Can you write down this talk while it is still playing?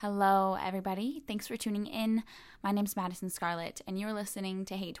Hello, everybody. Thanks for tuning in. My name's Madison Scarlett, and you're listening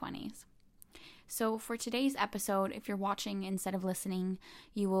to Hey 20s. So, for today's episode, if you're watching instead of listening,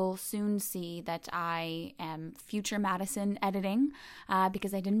 you will soon see that I am future Madison editing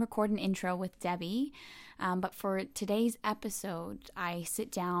because I didn't record an intro with Debbie. But for today's episode, I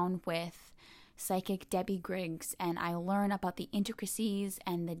sit down with psychic Debbie Griggs and I learn about the intricacies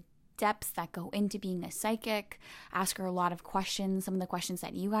and the depths that go into being a psychic, ask her a lot of questions, some of the questions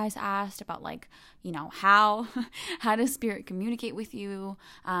that you guys asked about, like, how how does spirit communicate with you?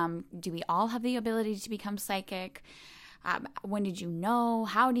 Do we all have the ability to become psychic? When did you know?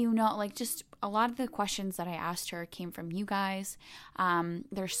 How do you know? Like, just a lot of the questions that I asked her came from you guys.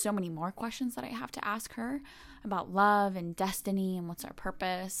 There's so many more questions that I have to ask her about love and destiny and what's our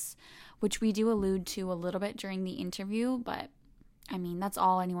purpose, which we do allude to a little bit during the interview, but I mean, that's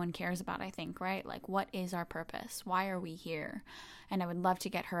all anyone cares about, I think, right? Like, what is our purpose? Why are we here? And I would love to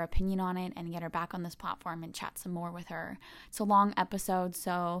get her opinion on it and get her back on this platform and chat some more with her. It's a long episode,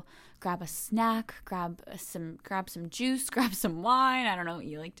 so grab a snack, grab some juice, grab some wine. I don't know what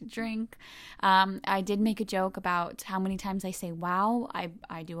you like to drink. I did make a joke about how many times I say wow.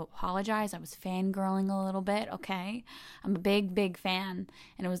 I do apologize. I was fangirling a little bit, okay? I'm a big, big fan,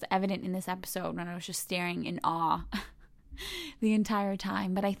 and it was evident in this episode when I was just staring in awe the entire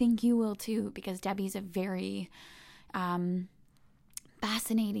time. But I think you will too, because Debbie's a very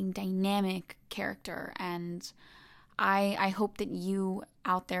fascinating, dynamic character, and I hope that you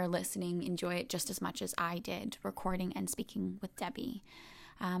out there listening enjoy it just as much as I did recording and speaking with Debbie.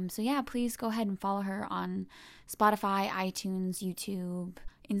 So yeah, please go ahead and follow her on Spotify, iTunes, YouTube,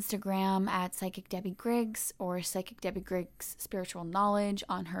 Instagram at Psychic Debbie Griggs, or Psychic Debbie Griggs Spiritual Knowledge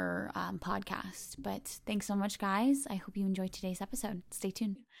on her podcast. But thanks so much, guys. I hope you enjoyed today's episode. Stay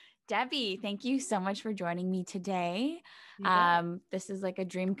tuned. Debbie, thank you so much for joining me today. This is like a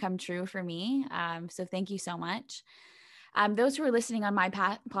dream come true for me. So thank you so much. Those who are listening on my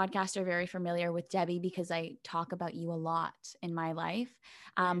podcast are very familiar with Debbie because I talk about you a lot in my life.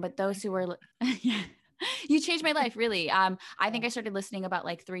 But those who are, yeah, you changed my life, really. I think I started listening about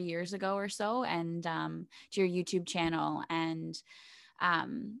like 3 years ago or so, and to your YouTube channel. And I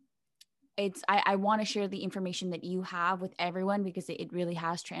want to share the information that you have with everyone because it really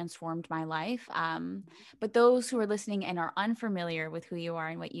has transformed my life. But those who are listening and are unfamiliar with who you are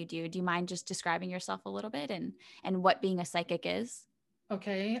and what you do you mind just describing yourself a little bit and what being a psychic is?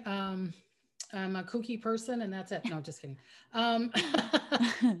 Okay. I'm a kooky person and that's it. No, just kidding.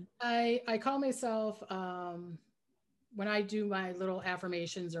 I call myself, when I do my little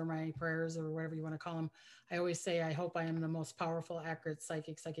affirmations or my prayers or whatever you want to call them, I always say, I hope I am the most powerful, accurate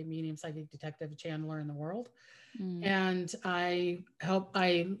psychic medium, psychic detective, channeler in the world. And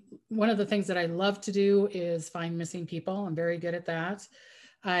one of the things that I love to do is find missing people. I'm very good at that.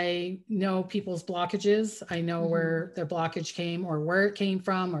 I know people's blockages. I know where their blockage came or where it came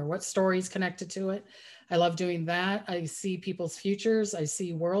from or what stories connected to it. I love doing that. I see people's futures. I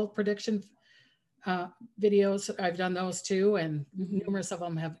see world prediction videos. I've done those too, and numerous of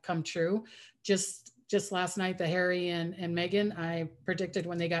them have come true. Just last night, the Harry and Meghan, I predicted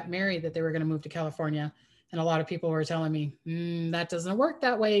when they got married that they were going to move to California. And a lot of people were telling me, that doesn't work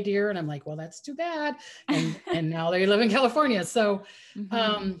that way, dear. And I'm like, well, that's too bad. And now they live in California. So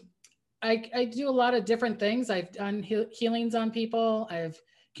I do a lot of different things. I've done healings on people. I've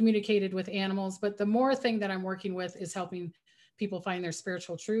communicated with animals. But the more thing that I'm working with is helping people find their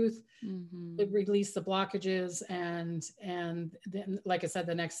spiritual truth, release the blockages. And then, like I said,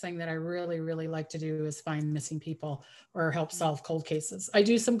 the next thing that I really, really like to do is find missing people or help solve cold cases. I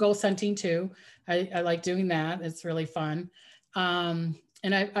do some ghost hunting too. I like doing that. It's really fun. And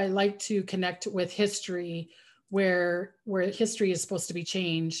I like to connect with history where history is supposed to be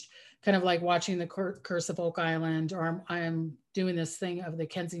changed, kind of like watching the Curse of Oak Island, or I'm doing this thing of the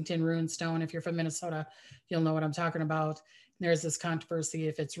Kensington Runestone. If you're from Minnesota, you'll know what I'm talking about. There's this controversy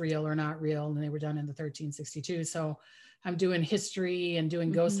if it's real or not real, and they were done in the 1362. So I'm doing history and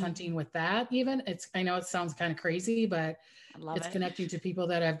doing ghost hunting with that. Even I know it sounds kind of crazy, but it's connecting to people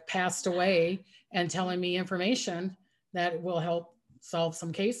that have passed away and telling me information that will help solve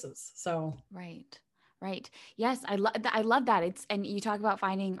some cases. So Right. Yes, I love that. And you talk about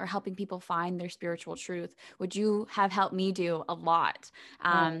finding or helping people find their spiritual truth, which you have helped me do a lot.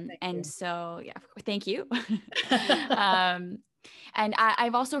 Thank And you. so, yeah, thank you. And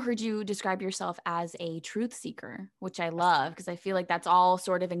I've also heard you describe yourself as a truth seeker, which I love because I feel like that's all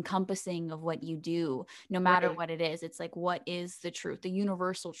sort of encompassing of what you do, no matter what it is. It's like, what is the truth, the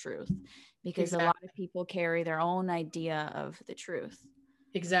universal truth? Because a lot of people carry their own idea of the truth.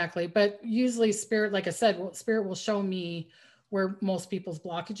 Exactly. But usually spirit, like I said, spirit will show me where most people's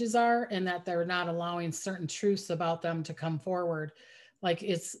blockages are, and that they're not allowing certain truths about them to come forward. Like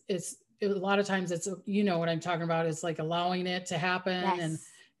it's a lot of times it's, you know what I'm talking about, is like allowing it to happen,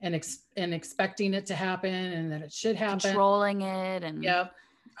 Yes. and expecting it to happen, and that it should happen. Controlling it and Yep.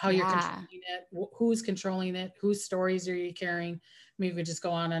 How you're yeah. controlling it, who's controlling it, whose stories are you carrying. I mean, we could just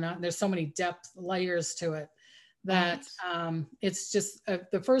go on and on. There's so many depth layers to it that Right. it's just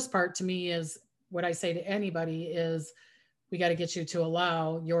the first part to me is what I say to anybody is, we got to get you to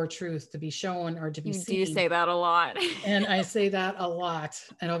allow your truth to be shown or to be You do seen. say that a lot. And I say that a lot.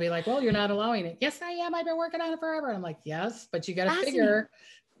 And I'll be like, well, you're not allowing it. Yes, I am. I've been working on it forever. And I'm like, yes, but you got to Fascinating. figure,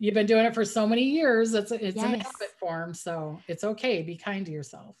 you've been doing it for so many years. It's in Yes. habit form. So it's okay. Be kind to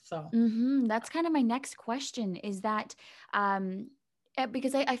yourself. So That's kind of my next question, is that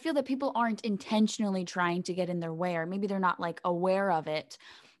because I feel that people aren't intentionally trying to get in their way, or maybe they're not like aware of it.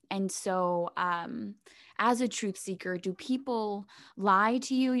 And so as a truth seeker, do people lie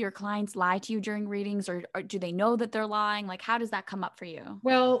to you? Your clients lie to you during readings, or do they know that they're lying? Like, how does that come up for you?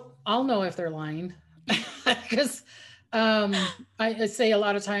 well, I'll know if they're lying because I say a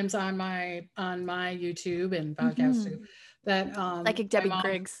lot of times on my YouTube and podcast too, Mm-hmm. that Psychic my Debbie mom,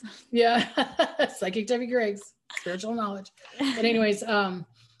 Griggs. yeah, psychic Debbie Griggs, spiritual knowledge. But anyways,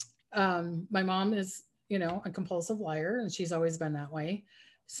 my mom is, a compulsive liar, and she's always been that way.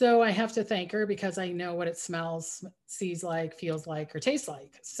 So I have to thank her because I know what it smells, sees like, feels like, or tastes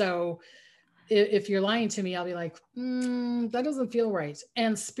like. So if you're lying to me, I'll be like, that doesn't feel right.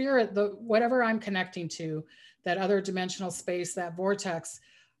 And spirit, the whatever I'm connecting to, that other dimensional space, that vortex,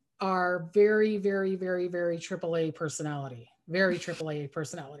 are very, very, very, very AAA personality, very AAA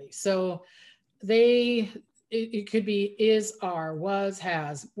personality. So they, it could be is, are, was,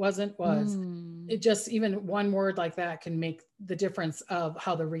 has, wasn't, was. Mm. It just, even one word like that can make the difference of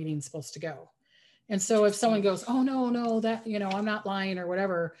how the reading's supposed to go. And so if someone Interesting. goes, oh no, no, that, I'm not lying or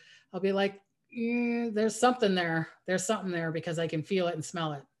whatever, I'll be like, there's something there. There's something there because I can feel it and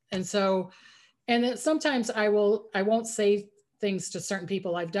smell it. And so, and then sometimes I won't say things to certain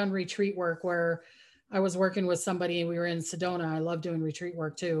people. I've done retreat work where I was working with somebody and we were in Sedona. I love doing retreat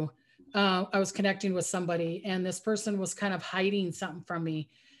work too. I was connecting with somebody and this person was kind of hiding something from me.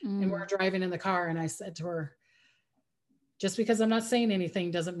 And Mm. we're driving in the car and I said to her, just because I'm not saying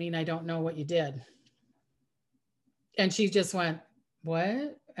anything doesn't mean I don't know what you did. And she just went,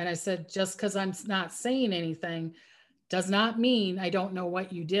 what? And I said, just because I'm not saying anything does not mean I don't know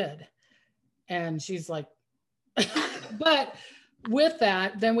what you did. And she's like, but with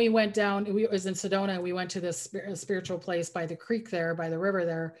that, then we went down, it was in Sedona. We went to this spiritual place by the creek there, by the river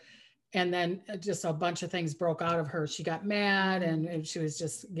there. And then just a bunch of things broke out of her. She got mad and she was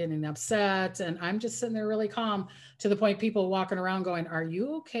just getting upset. And I'm just sitting there really calm, to the point people walking around going, are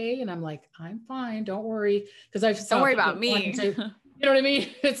you okay? And I'm like, I'm fine. Don't worry. Because I Don't saw worry people about wanting me. to, you know what I mean?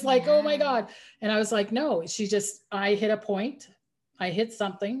 It's like, oh my Yeah. God. And I was like, no, I hit a point. I hit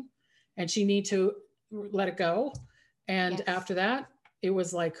something and she need to let it go. And Yes. after that, it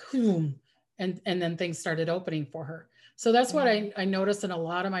was like, boom. And then things started opening for her. So that's what Yeah. I noticed in a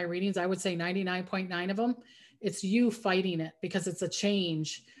lot of my readings. I would say 99.9 of them, it's you fighting it because it's a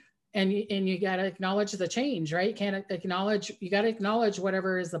change. And you got to acknowledge the change, right? You got to acknowledge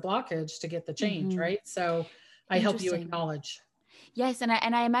whatever is the blockage to get the change, Mm-hmm. right? So I help you Interesting. acknowledge. Yes, and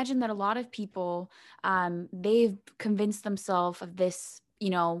I imagine that a lot of people, they've convinced themselves of this,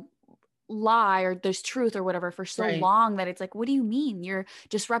 lie or this truth or whatever for so Right. long that it's like, what do you mean? You're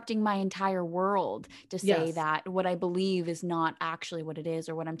disrupting my entire world to say Yes. that what I believe is not actually what it is,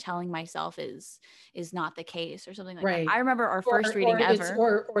 or what I'm telling myself is not the case, or something like that. Right. I remember our Or first or reading it's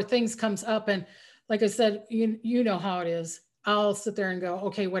ever. or things comes up and like I said, you know how it is. I'll sit there and go,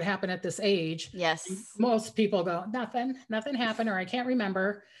 okay, what happened at this age? And Yes. most people go, nothing happened, or I can't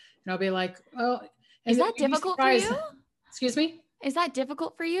remember. And I'll be like, oh, Is and that you'd be difficult for surprised. you? Excuse me? Is that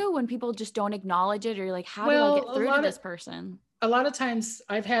difficult for you when people just don't acknowledge it, or you're like, how do I Well, get through to this person? a lot of times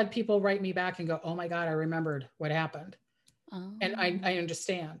I've had people write me back and go, oh my God, I remembered what happened. And Oh. I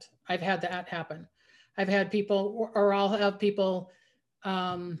understand. I've had that happen. I've had people, or I'll have people,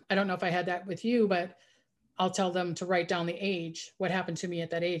 I don't know if I had that with you, but I'll tell them to write down the age, what happened to me at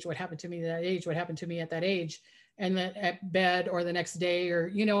that age, what happened to me at that age, what happened to me at that age. And then at bed or the next day, or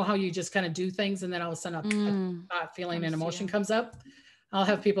you know how you just kind of do things and then all of a sudden a thought, feeling, and Comes to emotion you. comes up. I'll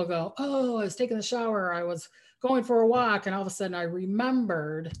have people go, oh, I was taking the shower, I was going for a walk, and all of a sudden I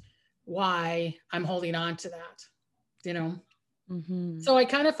remembered why I'm holding on to that, you know? Mm-hmm. So I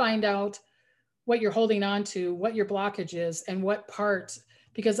kind of find out what you're holding on to, what your blockage is, and what part,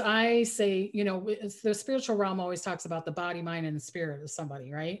 because I say, the spiritual realm always talks about the body, mind, and the spirit of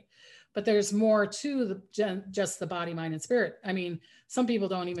somebody, right? but there's more to just the body, mind, and spirit. I mean, some people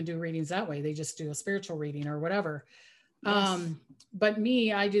don't even do readings that way. They just do a spiritual reading or whatever. Yes. But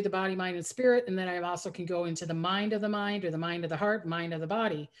me, I do the body, mind, and spirit. And then I also can go into the mind of the mind, or the mind of the heart, mind of the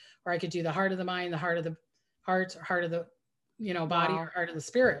body, or I could do the heart of the mind, the heart of the heart of the, body, Wow. or heart of the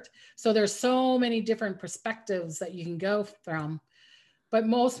spirit. So there's so many different perspectives that you can go from, but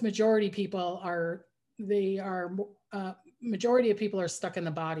majority of people are stuck in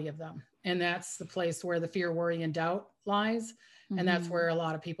the body of them. And that's the place where the fear, worry, and doubt lies. And that's where a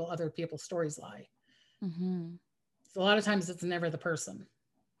lot of other people's stories lie. So a lot of times it's never the person.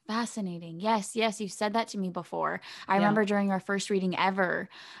 Fascinating. Yes, you said that to me before. I Yeah. remember during our first reading ever,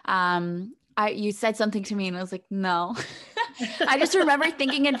 you said something to me and I was like, no. I just remember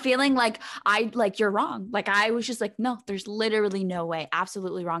thinking and feeling like you're wrong. Like I was just like, no, there's literally no way.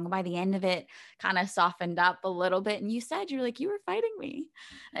 Absolutely wrong. And by the end of it, kind of softened up a little bit. And you said, you're like, you were fighting me.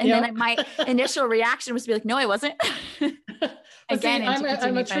 And Yep. then my initial reaction was to be like, no, I wasn't. Again,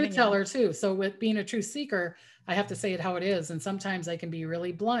 I'm a truth teller too. So with being a truth seeker, I have to say it how it is. And sometimes I can be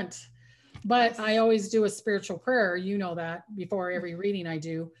really blunt, but I always do a spiritual prayer. You know that before every reading I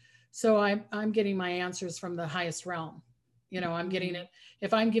do. So I'm getting my answers from the highest realm. I'm getting it.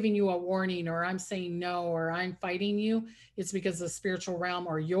 If I'm giving you a warning, or I'm saying no, or I'm fighting you, it's because the spiritual realm,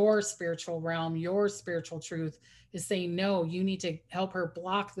 or your spiritual realm, your spiritual truth is saying, no, you need to help her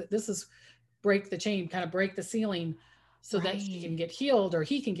block that. This is break the chain, kind of break the ceiling, so that she can get healed, or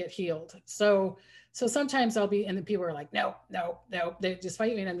he can get healed. So sometimes and the people are like, no, they just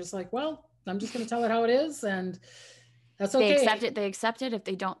fight me. And I'm just like, well, I'm just going to tell it how it is. And that's okay. They accept it. If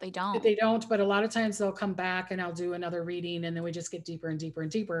they don't, they don't. If they don't, but a lot of times they'll come back and I'll do another reading, and then we just get deeper and deeper and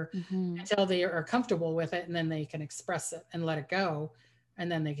deeper until they are comfortable with it. And then they can express it and let it go.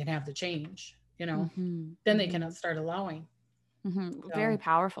 And then they can have the change, then they can start allowing. So, very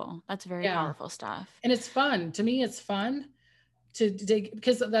powerful. That's very powerful stuff. And it's fun. To me, it's fun to dig,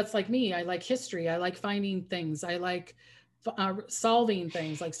 because that's like me. I like history. I like finding things. I like solving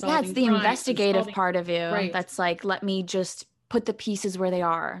things, like solving. Yeah, it's the investigative part of you. Right. That's like, let me just put the pieces where they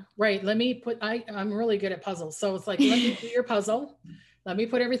are. Right. I'm really good at puzzles. So it's like, let me do your puzzle. Let me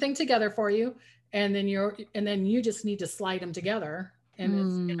put everything together for you. And then you just need to slide them together.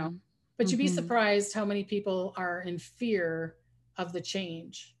 And it's, but you'd be surprised how many people are in fear of the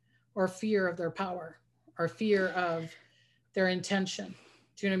change, or fear of their power, or fear of their intention.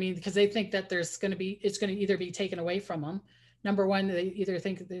 Do you know what I mean? Because they think that it's going to either be taken away from them. Number one, they either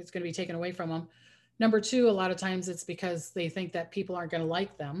think that it's going to be taken away from them. Number two, a lot of times it's because they think that people aren't going to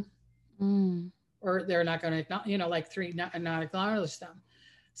like them, or they're not going to, not acknowledge them.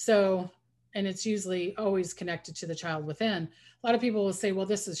 So, and it's usually always connected to the child within. A lot of people will say, well,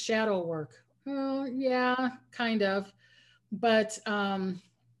 this is shadow work. Oh, yeah, kind of. But I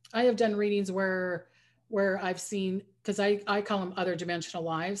have done readings where I've seen, because I call them other dimensional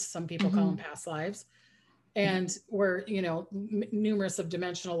lives. Some people call them past lives. And where, numerous of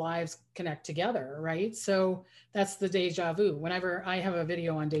dimensional lives connect together, right? So that's the deja vu. Whenever I have a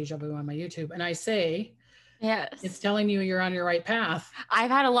video on deja vu on my YouTube, and I say, yes, it's telling you you're on your right path.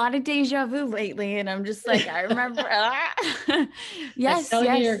 I've had a lot of deja vu lately, and I'm just like, I remember. Yes, it's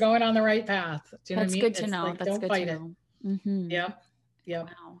telling you you're going on the right path. Do you know what I mean? That's good to know. Like, That's don't good fight to it. know. Yeah.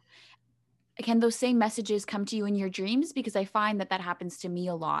 Wow. Can those same messages come to you in your dreams? Because I find that happens to me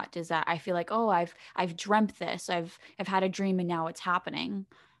a lot. Is that I feel like, oh, I've dreamt this. I've had a dream and now it's happening.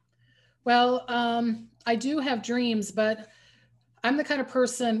 Well, I do have dreams, but I'm the kind of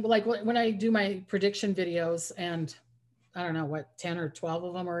person, like when I do my prediction videos, and I don't know what, 10 or 12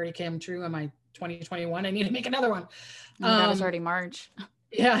 of them already came true in my 2021. I need to make another one. Oh my God, it's already March.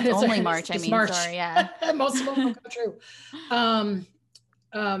 Yeah, it's only March. It's March. Sorry, yeah. Most of them will come true.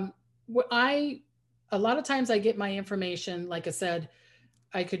 A lot of times I get my information, like I said,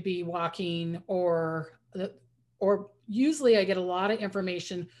 I could be walking, or usually I get a lot of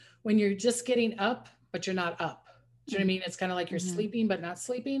information when you're just getting up, but you're not up. Do you know what I mean? It's kind of like you're sleeping, but not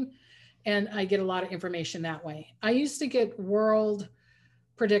sleeping. And I get a lot of information that way. I used to get world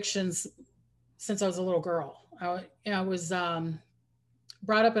predictions since I was a little girl. I was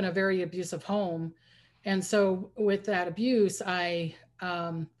brought up in a very abusive home. And so with that abuse, I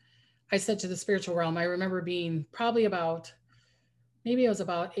said to the spiritual realm, I remember being probably maybe I was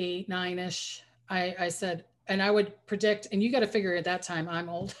about 8, 9-ish. I said, and I would predict, and you got to figure at that time, I'm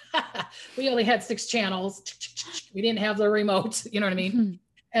old. We only had 6 channels. We didn't have the remote, you know what I mean?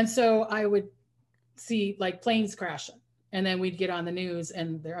 And so I would see like planes crashing, and then we'd get on the news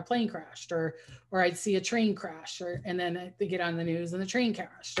and a plane crashed, or I'd see a train crash, and then they get on the news and the train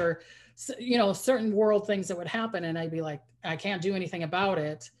crashed, or, certain world things that would happen. And I'd be like, I can't do anything about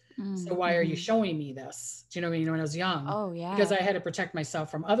it, So why are you Mm-hmm. showing me this? Do you know what I mean? When I was young, Oh, because yeah. I had to protect myself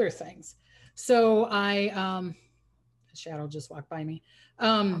from other things. So the shadow just walked by me.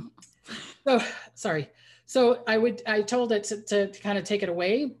 Um, Oh. so sorry. So I told it to kind of take it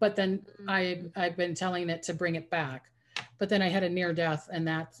away, but then Mm. I've been telling it to bring it back. But then I had a near death and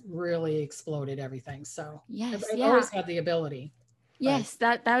that really exploded everything. So Yes, I've yeah. always had the ability, but Yes,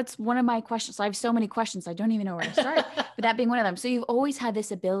 that's one of my questions. So I have so many questions. I don't even know where to start, but that being one of them. So you've always had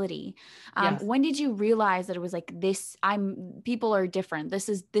this ability. yes. When did you realize that it was like this? People are different.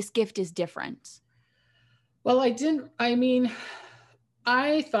 This gift is different. Well, I didn't, I mean,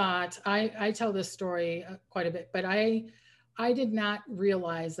 I thought I tell this story quite a bit, but I did not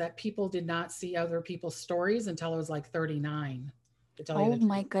realize that people did not see other people's stories until I was like 39, to tell you Oh the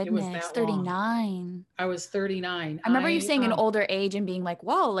my truth. It was goodness, that long. 39. I was 39. I remember you saying an older age and being like,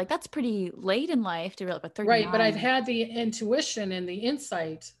 "Whoa, like that's pretty late in life to realize." But Right, but I've 39 had the intuition and the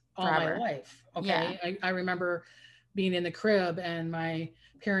insight all my forever. life. Yeah. Okay. I remember being in the crib and my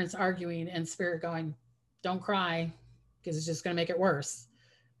parents arguing and spirit going, don't cry because it's just going to make it worse.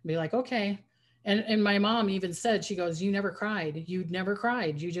 Be like, okay. And my mom even said, she goes, you never cried. You never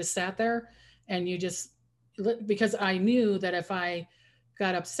cried. You just sat there and you just, because I knew that if I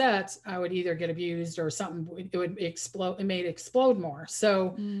got upset, I would either get abused or something, it would explode, it made it explode more.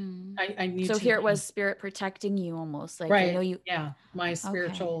 So Mm. I need So to here it was be spirit protecting you almost. Like I know right. you. Yeah. My Okay.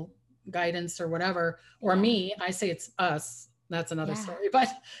 spiritual guidance or whatever, or Yeah. me, I say it's us. That's another Yeah. story, but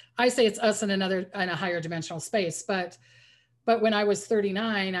I say it's us in in a higher dimensional space. But when I was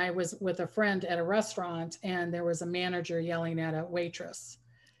 39, I was with a friend at a restaurant and there was a manager yelling at a waitress.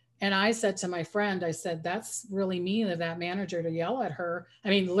 And I said to my friend, I said, that's really mean of that manager to yell at her. I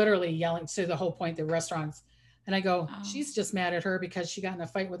mean, literally yelling to the whole point, the restaurants. And I go, Oh. she's just mad at her because she got in a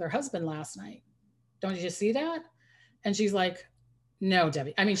fight with her husband last night. Don't you see that? And she's like, no,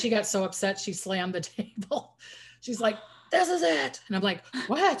 Debbie. I mean, she got so upset, she slammed the table. She's like, this is it. And I'm like,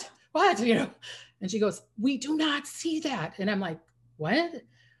 what? What? You know? And she goes, we do not see that. And I'm like, what?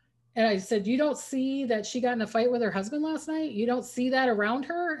 And I said, you don't see that she got in a fight with her husband last night? You don't see that around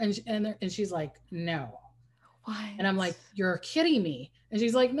her? And she's like, no. And I'm What? like, you're kidding me. And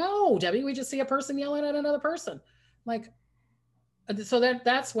she's like, no, Debbie, we just see a person yelling at another person. I'm like, so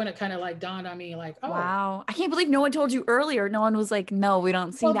that's when it kind of like dawned on me, like, oh, Wow. I can't believe no one told you earlier. No one was like, "No, we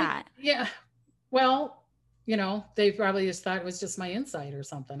don't see well, that." yeah, well, they probably just thought it was just my insight or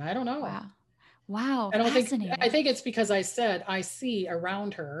something. I don't know. Wow. Wow, I don't think, I fascinating. think it's because I said I see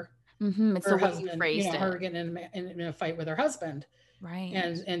around her, It's the her way you husband, phrased her it. getting in a fight with her husband. Right.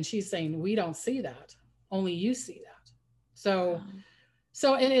 And she's saying, we don't see that. Only you see that. So,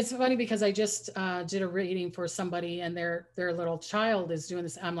 Wow. and it's funny because I just did a reading for somebody and their little child is doing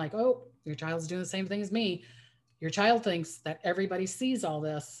this. I'm like, oh, your child's doing the same thing as me. Your child thinks that everybody sees all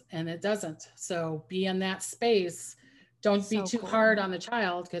this and it doesn't. So be in that space. Don't be So too cool. hard on the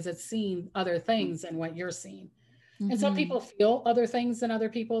child because it's seeing other things than what you're seeing. And some Mm-hmm. people feel other things than other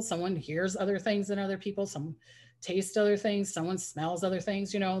people. Someone hears other things than other people. Some taste other things. Someone smells other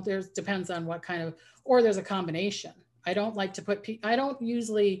things. There's depends on what kind of, or there's a combination. I don't like to put, I don't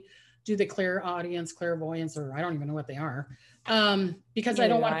usually do the clear audience, clairvoyance, or I don't even know what they are, because I Neither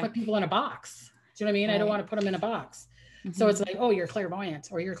don't do want to I. put people in a box. Do you know what I mean? I don't Right. want to put them in a box. So it's Mm-hmm. like, oh, you're clairvoyant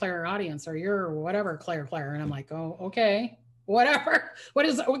or you're clairaudience or you're whatever, clair. And I'm like, oh, okay, whatever. What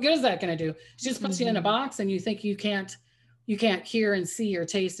good is that going to do? She just puts you in a Mm-hmm. box and you think you can't hear and see or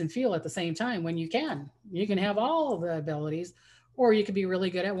taste and feel at the same time when you can have Mm-hmm. all the abilities, or you could be really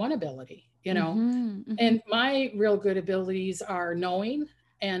good at one ability. Mm-hmm. Mm-hmm. And my real good abilities are knowing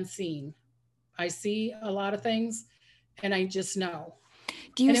and seeing. I see a lot of things and I just know.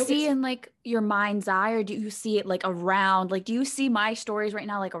 Do you And see it's in like your mind's eye, or do you see it like around? Like, do you see my stories right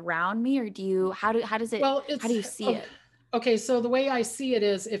now like around me, or do you well, how do it's you see it? okay. So the way I see it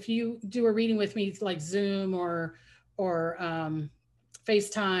is, if you do a reading with me, like Zoom or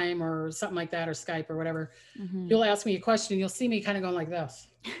FaceTime or something like that, or Skype or whatever, Mm-hmm. you'll ask me a question. You'll see me kind of going like this.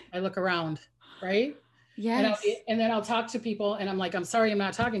 I look around, right? And Yes. and then I'll talk to people, and I'm like, I'm sorry, I'm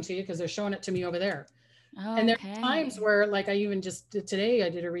not talking to you because they're showing it to me over there. And there are times Okay. where, like, I even just did today, I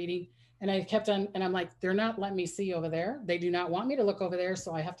did a reading and I kept on, and I'm like, they're not letting me see over there. They do not want me to look over there.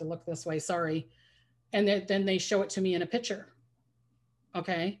 So I have to look this way. Sorry. And then they show it to me in a picture.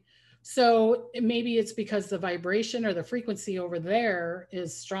 Okay. So maybe it's because the vibration or the frequency over there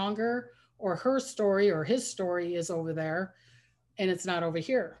is stronger, or her story or his story is over there and it's not over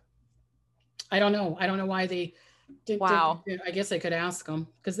here. I don't know. I don't know why they Wow. I guess I could ask them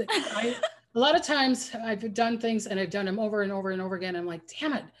because a lot of times I've done things and I've done them over and over and over again. I'm like,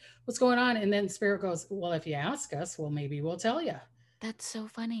 damn it, what's going on? And then spirit goes, well, if you ask us, well, maybe we'll tell you. That's so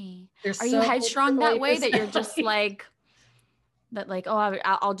funny. They're Are you so headstrong triple that A way that you're just personality. like that? Like, oh,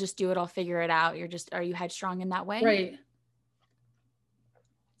 I'll just do it. I'll figure it out. Are you headstrong in that way? Right.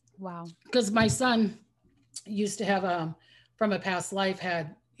 Wow. Because my son used to have from a past life,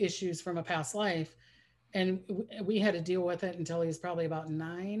 had issues from a past life, and we had to deal with it until he was probably about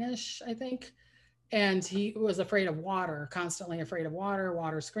 9ish, I think. And he was afraid of water, constantly afraid of water,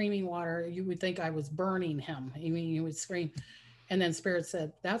 water, screaming water. You would think I was burning him. I mean, he would scream. And then Spirit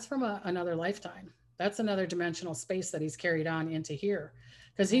said, that's from another lifetime. That's another dimensional space that he's carried on into here.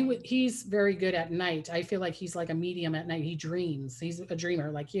 Because Right. he's very good at night. I feel like he's like a medium at night. He dreams. He's a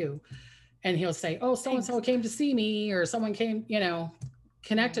dreamer like you. And he'll say, oh, so and Thanks. so came to see me, or someone came,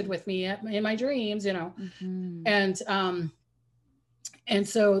 connected Right. with me in my dreams. Mm-hmm. And and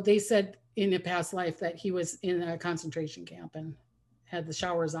so they said in a past life that he was in a concentration camp and had the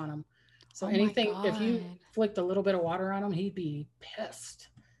showers on him. So Oh my anything, if you God. flicked a little bit of water on him, he'd be pissed.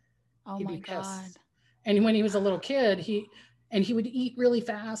 Oh He'd be my God. pissed. And when he was a little kid, he would eat really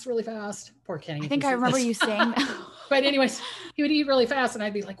fast, really fast. Poor Kenny, I if he think I sees remember this. you saying that. But anyways, he would eat really fast, and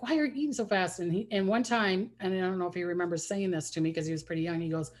I'd be like, "Why are you eating so fast?" And one time, and I don't know if he remembers saying this to me because he was pretty young. He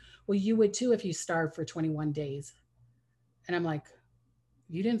goes, "Well, you would too if you starved for 21 days." And I'm like,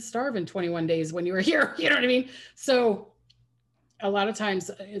 "You didn't starve in 21 days when you were here." You know what I mean? So a lot of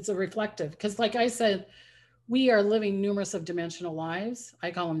times it's a reflective, because like I said, we are living numerous of dimensional lives. I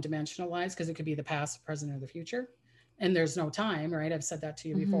call them dimensional lives because it could be the past, present, or the future. And there's no time, right? I've said that to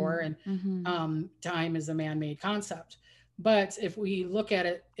you before. Mm-hmm. And Mm-hmm. time is a man made concept. But if we look at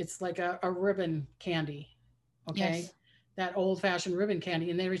it, it's like a ribbon candy, okay? Yes. That old fashioned ribbon candy.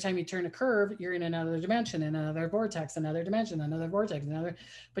 And every time you turn a curve, you're in another dimension, in another vortex, another dimension, another vortex, another.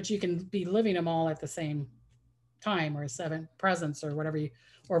 But you can be living them all at the same time, or seven presence, or whatever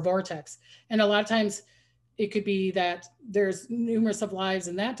or vortex. And a lot of times it could be that there's numerous of lives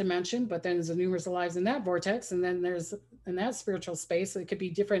in that dimension, but then there's a numerous of lives in that vortex, and then there's in that spiritual space. It could be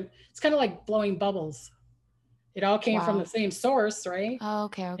different. It's kind of like blowing bubbles. It all came from the Wow. same source, right? Oh,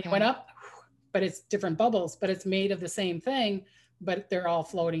 okay. It went Okay. up, but it's different bubbles, but it's made of the same thing, but they're all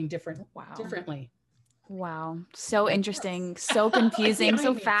floating Wow. differently. Wow. So Like interesting, this. so Like confusing,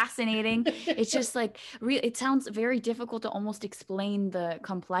 so behind me. fascinating. It's just like it sounds very difficult to almost explain the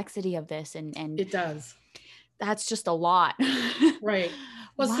complexity of this and It does. that's just a lot. Right.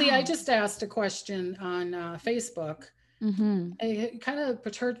 Well, see, I Wow. just asked a question on Facebook. Mm-hmm. It kind of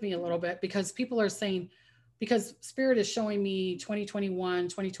perturbed me a little bit, because people are saying, because Spirit is showing me 2021,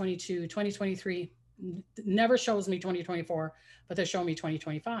 2022, 2023, never shows me 2024, but they're showing me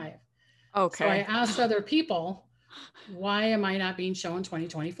 2025. So I Okay. asked other people, why am I not being shown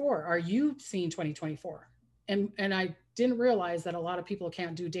 2024? Are you seeing 2024? And I didn't realize that a lot of people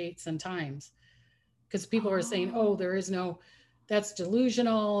can't do dates and times, because people are saying, oh, Oh. there is no, that's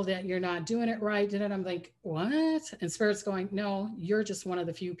delusional, that you're not doing it right. And I'm like, what? And Spirit's going, no, you're just one of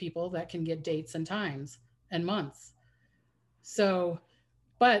the few people that can get dates and times and months. So,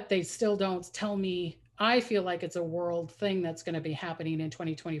 but they still don't tell me. I feel like it's a world thing that's going to be happening in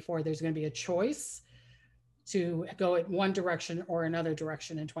 2024. There's going to be a choice to go in one direction or another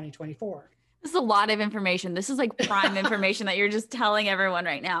direction in 2024. This is a lot of information. This is like prime information that you're just telling everyone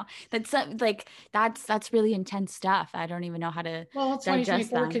right now. That's really intense stuff. I don't even know how to Well,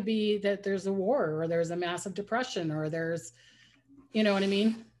 digest 2024 that. could be that there's a war, or there's a massive depression, or there's, you know what I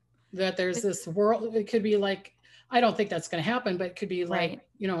mean? That there's But- this world. It could be like, I don't think that's going to happen, but it could be like, Right.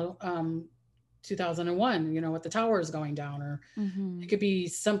 2001, with the towers going down, or it Mm-hmm. could be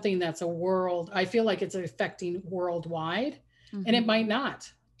something that's a world. I feel like it's affecting worldwide, and it Mm-hmm. might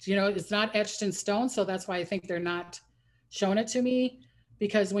not. It's not etched in stone. So that's why I think they're not showing it to me,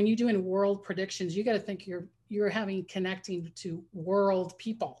 because when you're doing world predictions, you got to think you're having connecting to world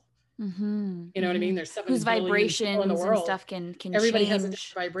people. Mm-hmm. You know what I mean? Mm-hmm. There's Whose 7 billion people in the vibrations and world. stuff can Everybody has a different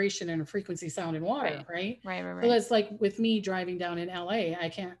change. vibration and a frequency, sound, and water, Right. right? Right. Right. So Right. that's like with me driving down in LA. I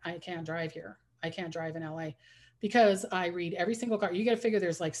can't drive here. I can't drive in LA, because I read every single car. You got to figure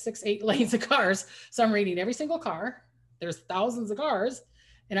there's like 6, 8 lanes of cars. So I'm reading every single car. There's thousands of cars,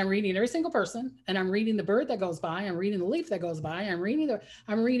 and I'm reading every single person, and I'm reading the bird that goes by. I'm reading the leaf that goes by. I'm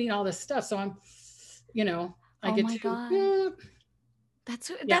reading all this stuff. So you know, I Oh get my God. to, yeah.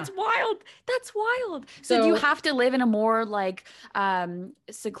 That's wild. That's wild. So do you So, have to live in a more like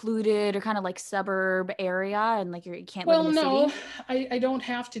secluded or kind of like suburb area and like you can't live in well, the no, city? I don't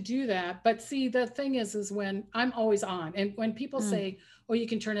have to do that. But see, the thing is when I'm always on, and when people Mm. say, oh, you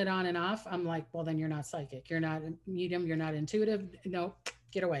can turn it on and off, I'm like, well, then you're not psychic. You're not medium. You're not intuitive. No,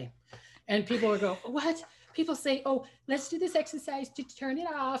 get away. And people will go, what? People say, oh, let's do this exercise to turn it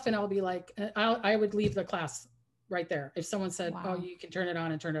off. And I'll be like, I would leave the class right there. If someone said, oh, Wow. you can turn it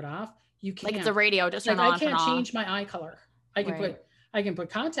on and turn it off, you Like it's a can't. radio, just turn Like I on, turn can't off. change my eye color. I can Right. put I can put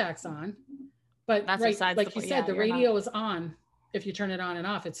contacts on, but That's right, besides the like you point. said, Yeah, the you're not. radio is on. If you turn it on and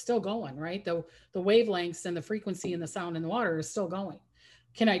off, it's still going, right? The wavelengths and the frequency and the sound in the water is still going.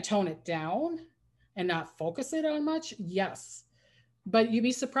 Can I tone it down and not focus it on much? Yes. But you'd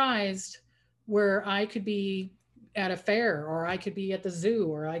be surprised where I could be at a fair, or I could be at the zoo,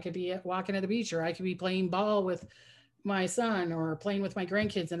 or I could be walking at the beach, or I could be playing ball with my son or playing with my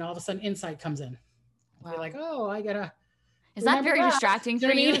grandkids, and all of a sudden insight comes in. I'll be like, Wow. oh, I gotta Is that remember very that. distracting Do you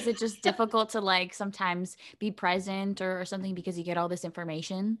for know what I you? mean? Is it just difficult to like sometimes be present or something because you get all this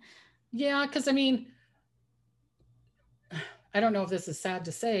information? Yeah, because I mean, I don't know if this is sad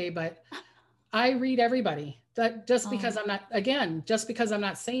to say, but I read everybody. That just because Oh, I'm not, again, just because I'm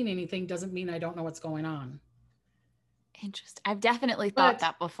not saying anything doesn't mean I don't know what's going on. interesting. I've definitely thought But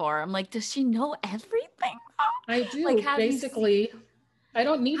that before. I'm like, does she know everything? I Like, do have you seen? basically, I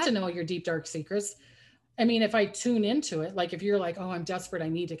don't need to Have, know your deep, dark secrets. I mean, if I tune into it, like if you're like, oh, I'm desperate, I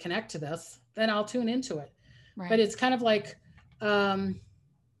need to connect to this, then I'll tune into it. But right. it's kind of like, um,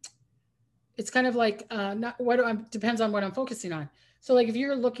 not what I'm depends on what I'm focusing on. So like if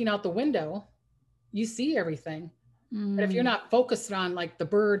you're looking out the window, you see everything. But if you're Mm, not focused on like the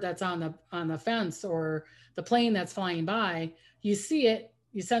bird that's on the fence or the plane that's flying by, you see it,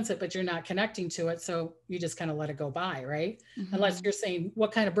 you sense it, but you're not connecting to it. So you just kind of let it go by, right? Unless mm-hmm. you're saying,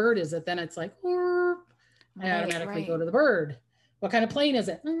 what kind of bird is it? Then it's like, I Right, automatically go right, to the bird. What kind of plane is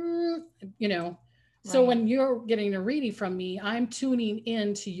it? You know. So right, when you're getting a reading from me, I'm tuning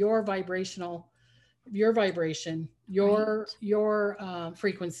into your vibration, right. your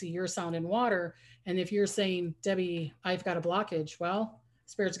frequency, your sound and water. And if you're saying, Debbie, I've got a blockage, well,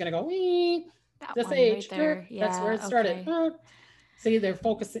 spirit's going to go, That this one right age, there. that's where Yeah, it started. okay. See, they're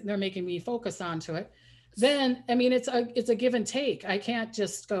focusing, they're making me focus onto it. Then, I mean, it's a give and take. I can't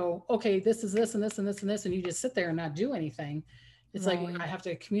just go, okay, this is this and this and this and this, and you just sit there and not do anything. It's like Right. I have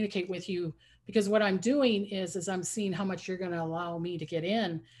to communicate with you because what I'm doing is I'm seeing how much you're going to allow me to get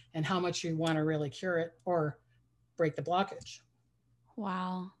in and how much you want to really cure it or break the blockage.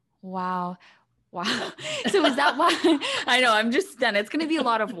 Wow. Wow. Wow. So is that why I know I'm just done. It's going to be a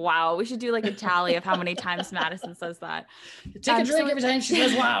lot of wow. We should do like a tally of how many times Madison says that. Take a drink So every time she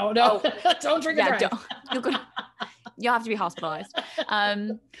says, wow. No, oh, don't drink and yeah, drive. don't. You'll go you'll have to be hospitalized.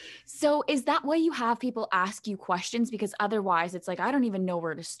 So is that why you have people ask you questions? Because otherwise it's like, I don't even know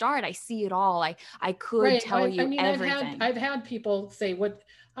where to start. I see it all. I could Right. tell I you mean, everything. I've had people say what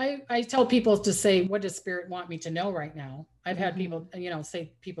I tell people to say, what does spirit want me to know right now? I've had Mm-hmm. people,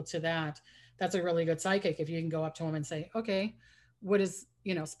 say people to that. That's a really good psychic. If you can go up to them and say, okay, what does,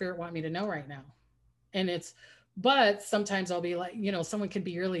 spirit want me to know right now? And but sometimes I'll be like, someone could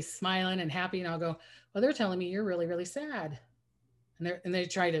be really smiling and happy. And I'll go, well, they're telling me you're really, really sad. And they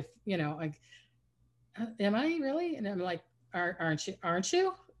try to, like, am I really? And I'm like, aren't you? Aren't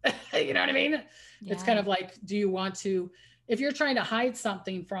you? You know what I mean? It's kind Yeah. of like, do you want to, if you're trying to hide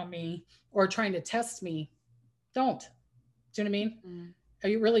something from me or trying to test me, don't. Do you know what I mean? Mm. Are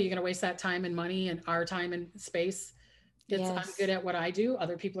you really, you're going to waste that time and money and our time and space? I'm good Yes. at what I do.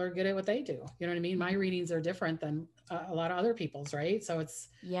 Other people are good at what they do. You know what I mean? My Mhm. readings are different than a lot of other people's, right? So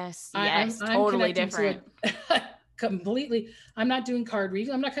Yes. I'm Yes. I'm Totally connecting to different. it completely. I'm not doing card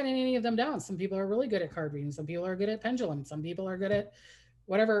readings. I'm not cutting any of them down. Some people are really good at card readings. Some people are good at pendulum. Some people are good at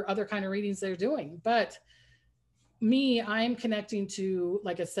whatever other kind of readings they're doing. But me, I'm connecting to,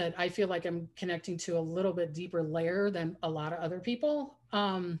 like I said, I feel like I'm connecting to a little bit deeper layer than a lot of other people.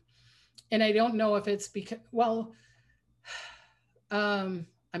 And I don't know if it's because, well, I'm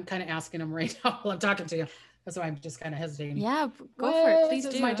kind of asking them right now while I'm talking to you. That's why I'm just kind of hesitating. Yeah. Go for it. What Please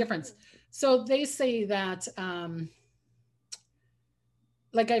is my do. difference? So they say that,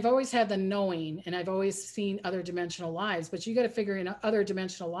 like I've always had the knowing and I've always seen other dimensional lives, but you got to figure in other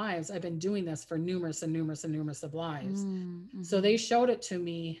dimensional lives. I've been doing this for numerous and numerous and numerous of lives. So Mm-hmm. they showed it to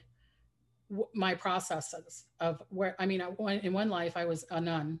me, my processes of where, I mean, in one life I was a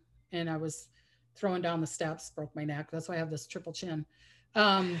nun and I was throwing down the steps, broke my neck. That's why I have this triple chin.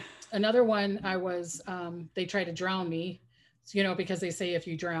 Another one I was, they tried to drown me, because they say if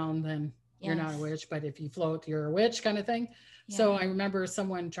you drown, then you're not a Yes. witch, but if you float, you're a witch kind of thing. So Yeah. I remember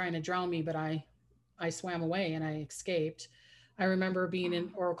someone trying to drown me, but I swam away and I escaped. I remember being in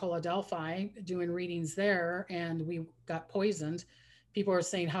Wow. Oracle Adelphi doing readings there and we got poisoned. People were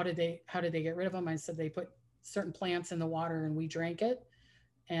saying, how did they get rid of them? I said, they put certain plants in the water and we drank it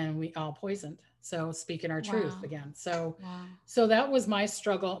and we all poisoned. So speaking our truth Wow. again. So, Wow. so that was my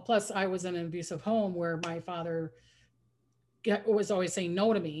struggle. Plus I was in an abusive home where my father was always saying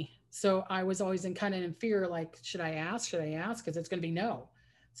no to me. So I was always in kind of in fear, like, should I ask? Should I ask? Because it's going to be no.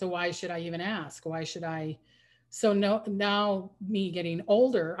 So why should I even ask? Why should I? So no, now me getting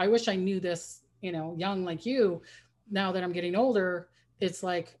older, I wish I knew this, young like you. Now that I'm getting older, it's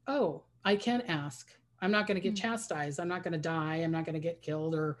like, oh, I can ask. I'm not going to get Mm. chastised. I'm not going to die. I'm not going to get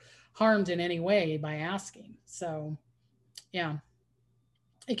killed or harmed in any way by asking. So yeah,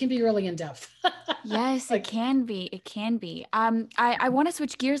 it can be really in depth. Yes, it Like, can be. It can be. I want to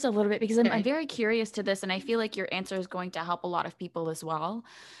switch gears a little bit because I'm okay, very curious to this, and I feel like your answer is going to help a lot of people as well.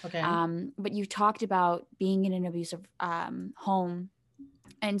 okay. But you talked about being in an abusive home.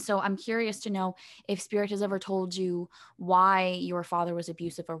 And so I'm curious to know if Spirit has ever told you why your father was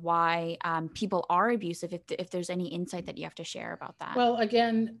abusive or why people are abusive, if there's any insight that you have to share about that. Well,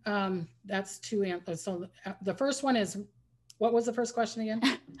 again, that's two answers. So the first one is, what was the first question again?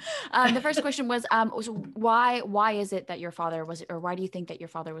 The first question was why is it that your father was, or why do you think that your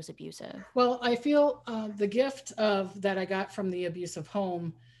father was abusive? Well, I feel the gift of that I got from the abusive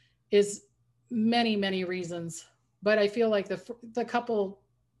home is many, many reasons, but I feel like the couple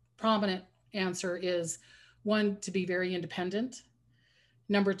prominent answer is one, to be very independent.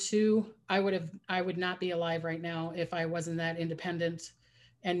 Number two, I would not be alive right now if I wasn't that independent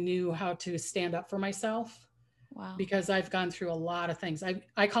and knew how to stand up for myself, Wow. because I've gone through a lot of things.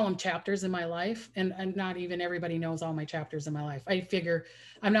 I call them chapters in my life, and not even everybody knows all my chapters in my life. I figure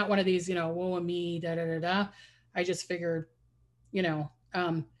I'm not one of these, woe me, da da da da. I just figured, you know,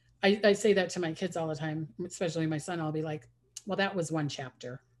 um, I say that to my kids all the time, especially my son. I'll be like, well, that was one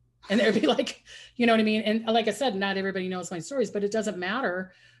chapter. And they'll be like, you know what I mean? And like I said, not everybody knows my stories, but it doesn't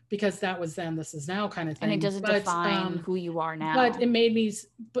matter because that was then, this is now kind of And it thing. doesn't define who you are But now. it made me,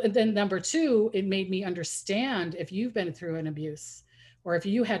 but then number two, it made me understand if you've been through an abuse or if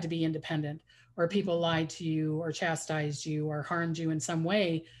you had to be independent or people Mhm. lied to you or chastised you or harmed you in some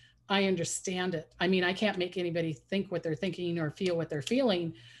way. I understand it. I mean, I can't make anybody think what they're thinking or feel what they're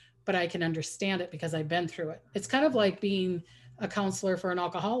feeling, but I can understand it because I've been through it. It's kind of like being a counselor for an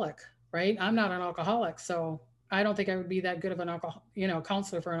alcoholic, right? I'm not an alcoholic, so I don't think I would be that good of an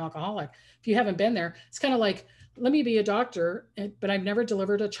counselor for an alcoholic. If you haven't been there, it's kind of like, let me be a doctor, but I've never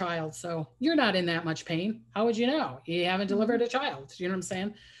delivered a child. So you're not in that much pain. How would you know? You haven't delivered Mhm. a child. You know what I'm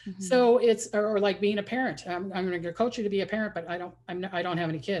saying? Mhm. So it's, or like being a parent. I'm going to coach you to be a parent, but I don't have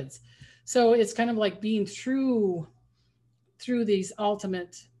any kids. So it's kind of like being through these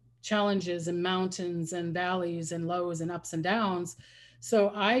ultimate challenges and mountains and valleys and lows and ups and downs.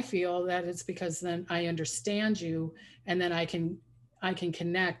 So I feel that it's because then I understand you, and then I can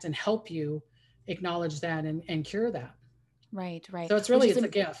connect and help you acknowledge that and cure that. Right, right. So it's Which really, is it's a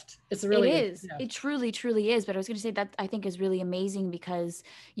gift. It's a it really a is. It gift. truly, truly is. But I was going to say that I think is really amazing because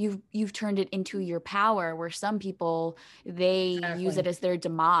you've turned it into your power. Where some people they use it Exactly. as their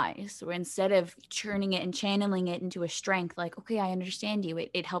demise. Where instead of churning it and channeling it into a strength, like okay, I understand you.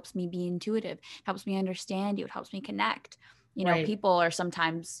 It helps me be intuitive. It helps me understand you. It helps me connect. Right. People are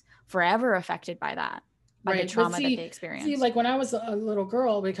sometimes forever affected by that, by the Right. But trauma that they see, experienced. like when I was a little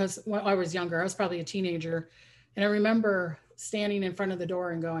girl, because when I was younger, I was probably a teenager, and I remember standing in front of the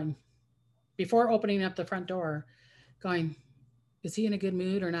door and going, before opening up the front door, going, is he in a good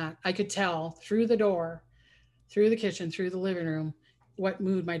mood or not? I could tell through the door, through the kitchen, through the living room, what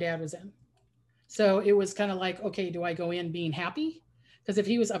mood my dad was in. So it was kind of like, okay, do I go in being happy? Because if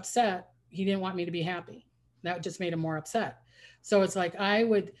he was upset, he didn't want me to be happy. That just made him more upset. So it's like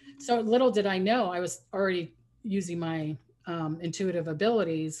so little did I know, I was already using my intuitive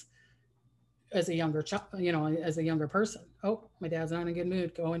abilities as a younger child, as a younger person. Oh, my dad's not in a good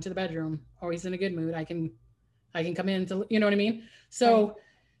mood. Go into the bedroom. Oh, he's in a good mood. I can come in to, you know what I mean? Right. So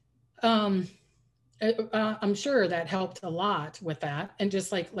um, I'm sure that helped a lot with that. And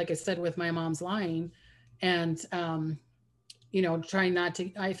just like I said, with my mom's lying and, trying not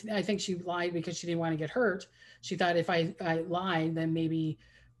to, I think she lied because she didn't want to get hurt. She thought if I lied, then maybe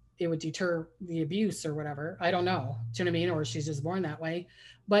it would deter the abuse or whatever. I don't know. Do you know what I mean? Or she's just born that way.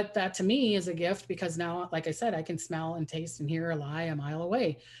 But that to me is a gift because now, like I said, I can smell and taste and hear a lie a mile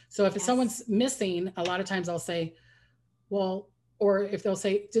away. So if Yes. someone's missing, a lot of times I'll say, well, or if they'll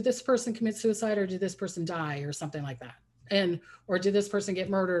say, did this person commit suicide or did this person die or something like that? And, or did this person get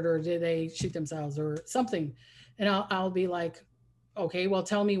murdered or did they shoot themselves or something? And I'll be like, okay, well,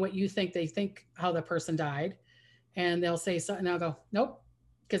 tell me what you think they think how the person died. And they'll say something. And I'll go, nope,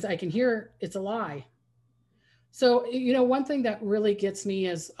 because I can hear it's a lie. So, one thing that really gets me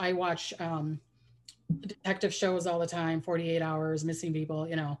is I watch detective shows all the time, 48 hours, missing people,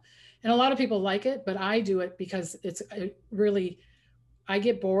 and a lot of people like it, but I do it because it's really I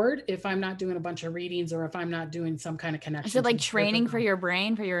get bored if I'm not doing a bunch of readings or if I'm not doing some kind of Is connection it to like the spiritual training for realm. your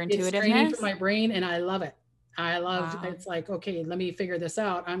brain, for your It's training for intuitiveness? my brain and I love it. I love Wow. it's like, okay, let me figure this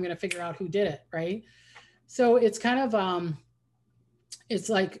out. I'm going to figure out who did it, right? So it's kind of it's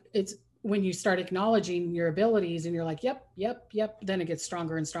like it's when you start acknowledging your abilities and you're like, yep, yep, yep, then it gets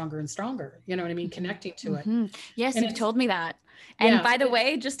stronger and stronger and stronger. You know what I mean? Connecting to it. Yes, And you've it's told me that. And yeah, by the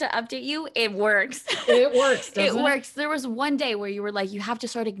way, just to update you, it works. it works, It doesn't it? works. There was one day where you were like, you have to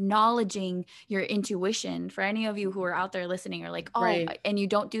start acknowledging your intuition. For any of you who are out there listening, are like, oh, Right. and you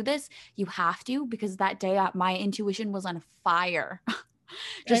don't do this, you have to, because that day my intuition was on fire. I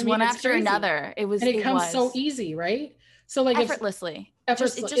Just mean, one it's after crazy. another. And it It comes so was easy, right? So like if effortlessly.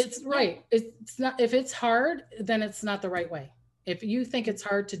 efforts, it's Yeah. right. It's not, if it's hard, then it's not the right way. If you think it's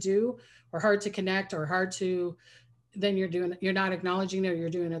hard to do or hard to connect or hard to, then you're not acknowledging it, or you're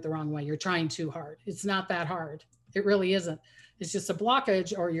doing it the wrong way. You're trying too hard. It's not that hard. It really isn't. It's just a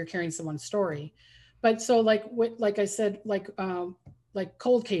blockage, or you're carrying someone's story. But so like I said, like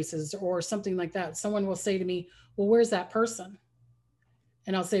cold cases or something like that, someone will say to me, well, where's that person?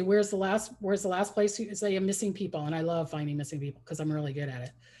 And I'll say, where's the last place you say I'm missing people? And I love finding missing people because I'm really good at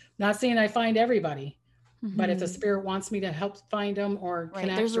it. Not saying I find everybody, but if the Mm-hmm. spirit wants me to help find them or Right.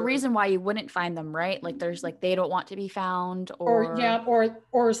 There's connect a reason why you wouldn't find them, right? Like there's like they don't want to be found or or yeah,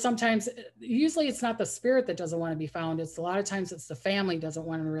 or sometimes usually it's not the spirit that doesn't want to be found. It's a lot of times it's the family doesn't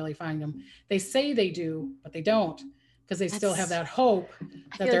want to really find them. They say they do, but they don't because they still have that's that hope I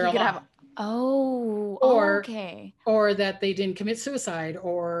that feel like they're you could alive. have oh, Or okay. or that they didn't commit suicide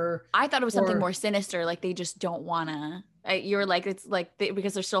I thought it was something or more sinister, like they just don't wanna. You're like it's like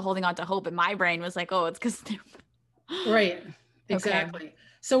because they're still holding on to hope, and my brain was like, oh, it's because they're right, okay. exactly.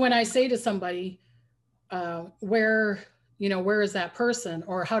 So when I say to somebody, where where is that person,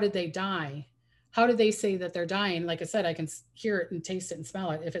 or how did they die, how did they say that they're dying, like I said, I can hear it and taste it and smell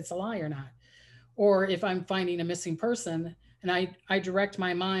it if it's a lie or not. Or if I'm finding a missing person and I direct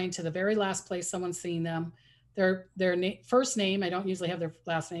my mind to the very last place someone's seen them, first name, I don't usually have their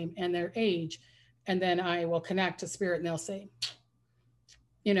last name, and their age, and then I will connect to spirit and they'll say,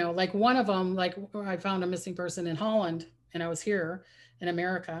 like one of them, like I found a missing person in Holland and I was here in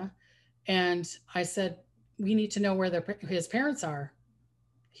America, and I said, we need to know where his parents are.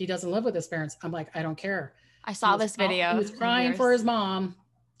 He doesn't live with his parents. I'm like, I don't care. I He saw was this video he was of crying for yours. his mom,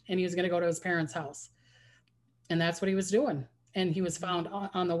 and he was going to go to his parents' house, and that's what he was doing. And he was found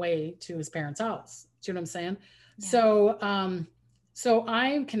on the way to his parents' house. Do you know what I'm saying? Yeah. So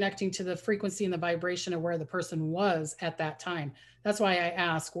I'm connecting to the frequency and the vibration of where the person was at that time. That's why I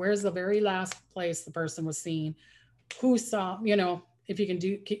ask, where's the very last place the person was seen? Who saw? If you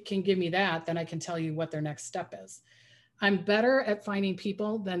can give me that, then I can tell you what their next step is. I'm better at finding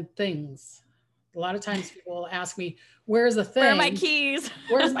people than things. A lot of times people will ask me, where's a Where are my thing? keys?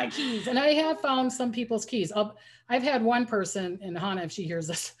 Where's my keys? And I have found some people's keys. I've had one person, and Hannah, if she hears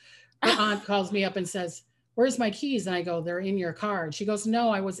this, her aunt calls me up and says, where's my keys? And I go, they're in your car. And she goes, no,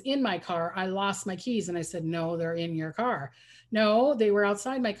 I was in my car. I lost my keys. And I said, no, they're in your car. No, they were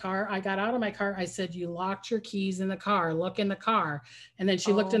outside my car. I got out of my car. I said, you locked your keys in the car. Look in the car. And then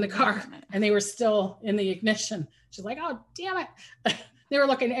she looked in the Oh my car goodness. and they were still in the ignition. She's like, oh, damn it. They were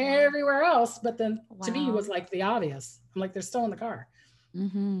looking everywhere else. But then to me, it Wow. was like the obvious. I'm like, they're still in the car.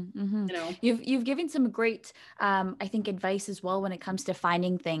 You've given some great I think advice as well when it comes to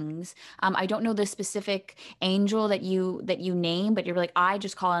finding things. I don't know the specific angel that you name, but you're like, I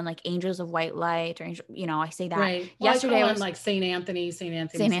just call on like angels of white light, or angel, I say that. Right. Well, I Yesterday call I on was like Saint Anthony, Saint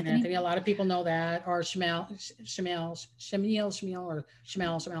Anthony, Saint Saint Anthony. Anthony. A lot of people know that, or Shemiel, or Shemel. To me,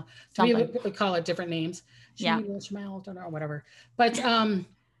 Something. we call it different names. Yeah. Shemel, don't know, whatever. But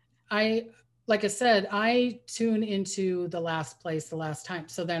I, like I said, I tune into the last place, the last time.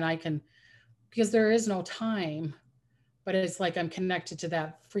 So then I can, because there is no time, but it's like I'm connected to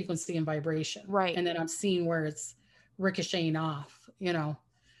that frequency and vibration. Right. And then I'm seeing where it's ricocheting off. I Yeah.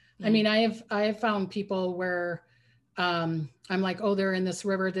 mean, I have found people where I'm like, oh, they're in this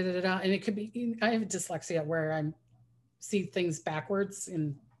river, da, da, da, da. And it could be, I have dyslexia where I see things backwards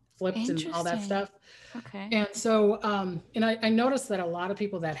and flipped and all that Interesting. stuff. Okay. And so, and I noticed that a lot of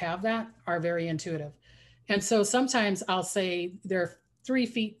people that have that are very intuitive. And so sometimes I'll say they're 3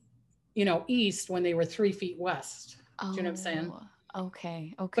 feet, east when they were 3 feet west. Do you know what I'm saying?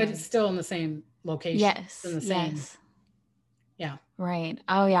 Okay. But it's Okay. still in the same location. It's in Yes. the same, Yes. yeah. Right.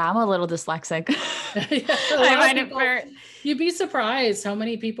 Oh yeah, I'm a little dyslexic. Yeah, a I lot of find it people, very you'd be surprised how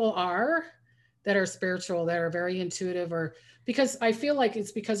many people are that are spiritual, that are very intuitive, or because I feel like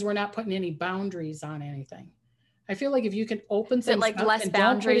it's because we're not putting any boundaries on anything. I feel like if you can open Is it things like up less and don't put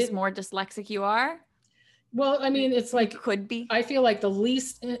boundaries, it, more dyslexic you are? Well, I mean, it's You like, could be. I feel like the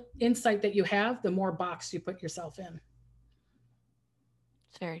least insight that you have, the more box you put yourself in.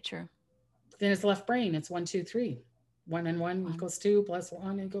 It's very true. Then it's left brain. It's one, two, three. One and one One. equals two, plus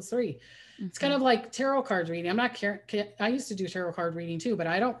one equals three. It's kind Mm-hmm. of like tarot card reading. I'm not I used to do tarot card reading too, but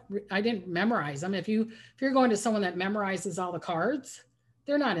I didn't memorize them. If you're going to someone that memorizes all the cards,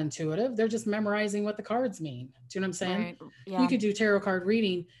 they're not intuitive. They're just memorizing what the cards mean. Do you know what I'm saying? Right. You Yeah. could do tarot card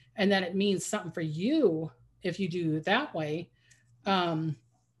reading and then it means something for you if you do it that way. Um,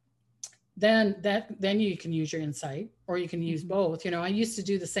 then you can use your insight or you can use Mm-hmm. both. I used to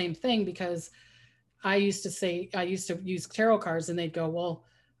do the same thing because I used to use tarot cards and they'd go, well,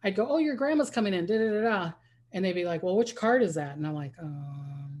 I'd go, oh, your grandma's coming in, da da da da. And they'd be like, well, which card is that? And I'm like,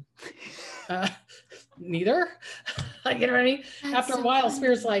 uh, neither. You know what I mean? That's After a so while, funny.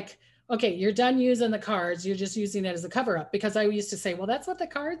 Spirit's like, okay, you're done using the cards. You're just using it as a cover up, because I used to say, well, that's what the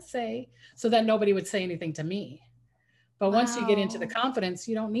cards say. So that nobody would say anything to me. But once you get into the Wow. confidence,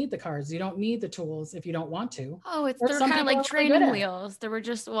 you don't need the cards. You don't need the tools if you don't want to. Oh, Or they were some kind of people like are really good training at it. wheels. There were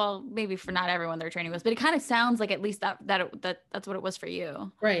just, well, maybe for not everyone they're training wheels, but it kind of sounds like at least that's what it was for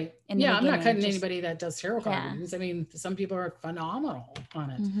you Right. in the Yeah, I'm not beginning. cutting Just anybody that does tarot card yeah. readings. I mean, some people are phenomenal on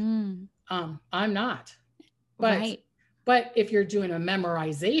it. Mm-hmm. I'm not. But Right. if you're doing a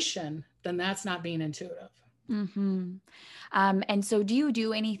memorization, then that's not being intuitive. Mm-hmm. And so do you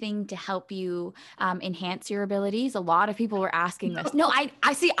do anything to help you enhance your abilities? A lot of people were asking this. No,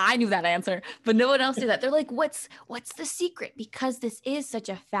 I see, I knew that answer, but no one else knew that. They're like, what's the secret? Because this is such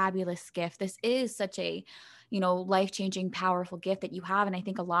a fabulous gift. This is such a, life-changing, powerful gift that you have. And I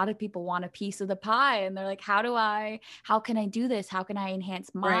think a lot of people want a piece of the pie and they're like, how can I do this? How can I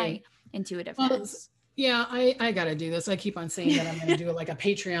enhance my Right. Well, intuitiveness? yeah, I got to do this. I keep on saying that I'm going to do like a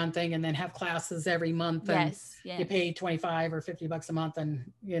Patreon thing and then have classes every month, and Yes, you yes. pay 25 or $50 a month, and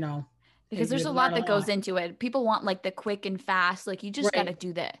Because there's you a learn lot a that goes lot. into it. People want like the quick and fast, like you just got to Right.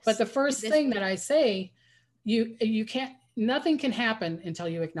 do But this. the first This thing that I say, you can't, nothing can happen until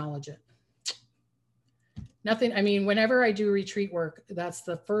you acknowledge it. Nothing. I mean, whenever I do retreat work, that's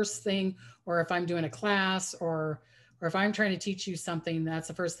the first thing. Or if I'm doing a class, or if I'm trying to teach you something, that's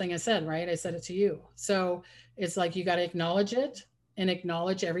the first thing I said, right? I said it to you. So it's like you got to acknowledge it, and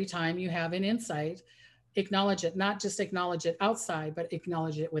acknowledge every time you have an insight. Acknowledge it, not just acknowledge it outside, but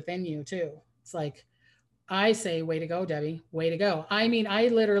acknowledge it within you too. It's like, I say, way to go, Debbie, way to go. I mean, I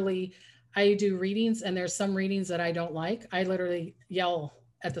do readings, and there's some readings that I don't like. I literally yell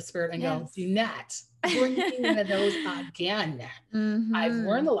at the spirit and go, do yes. not bring me one of those again. I've learned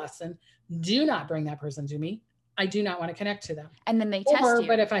Mm-hmm. the lesson. Do not bring that person to me. I do not want to connect to them. And then they test But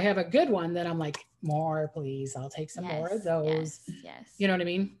you. if I have a good one, then I'm like, more, please. I'll take some more of Yes, those. yes, yes. You know what I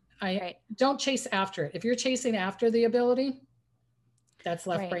mean? I Right, don't chase after it. If you're chasing after the ability, that's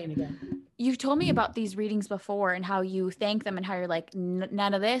left right. brain again. You've told me about these readings before and how you thank them and how you're like,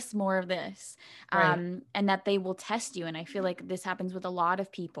 none of this, more of this. Right. And that they will test you. And I feel like this happens with a lot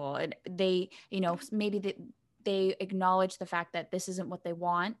of people. And they, maybe they acknowledge the fact that this isn't what they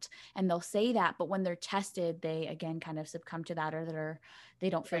want and they'll say that, but when they're tested, they again kind of succumb to that, or they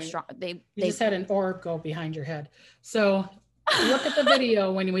don't feel Right. strong. You just had an orb go behind your head. So look at the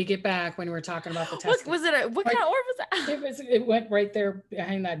video when we get back, when we're talking about the testing. What was it? What kind of orb was that? It went right there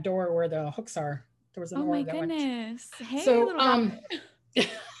behind that door where the hooks are. There was an Oh my orb that went. goodness. Hey, So little guy.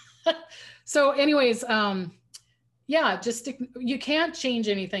 so anyways, yeah, just you can't change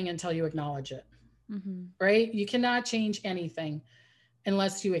anything until you acknowledge it. Mm-hmm. Right? You cannot change anything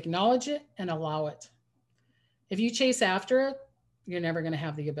unless you acknowledge it and allow it. If you chase after it, you're never going to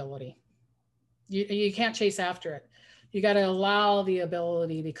have the ability. You can't chase after it. You got to allow the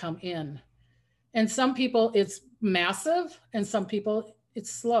ability to come in. And some people it's massive, and some people it's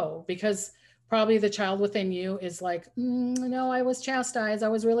slow, because probably the child within you is like, no, I was chastised. I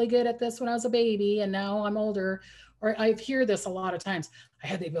was really good at this when I was a baby, and now I'm older. Or I hear this a lot of times. I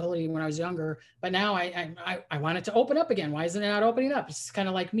had the ability when I was younger, but now I want it to open up again. Why isn't it not opening up? It's kind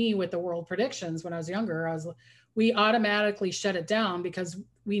of like me with the world predictions. When I was younger, we automatically shut it down because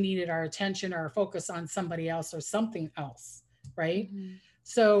we needed our attention or our focus on somebody else or something else, right? Mm-hmm.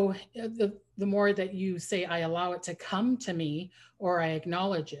 So the more that you say, I allow it to come to me, or I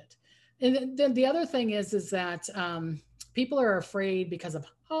acknowledge it. And then the other thing is that people are afraid because of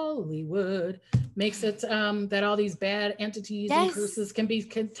Hollywood makes it that all these bad entities and curses can be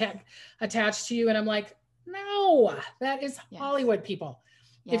attached to you. And I'm like, no, that is Hollywood, people.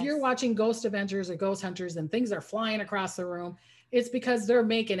 If you're watching Ghost Avengers or Ghost Hunters and things are flying across the room, it's because they're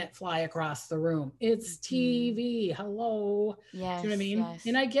making it fly across the room. It's TV. Hello. Yes. Do you know what I mean? Yes.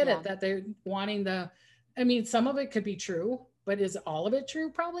 And I get it that they're wanting I mean, some of it could be true, but is all of it true?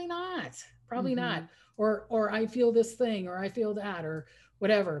 Probably not. Probably not. or I feel this thing, or I feel that, or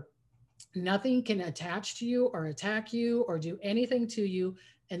whatever. Nothing can attach to you or attack you or do anything to you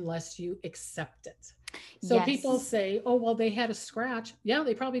unless you accept it. So people Yes. say, oh, well, they had a scratch. Yeah,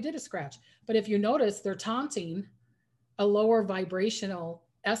 they probably did a scratch. But if you notice, they're taunting a lower vibrational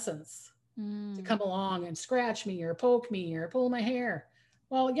essence to Mm. come along and scratch me or poke me or pull my hair.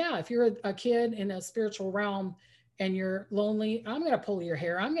 Well, yeah, if you're a kid in a spiritual realm and you're lonely, I'm going to pull your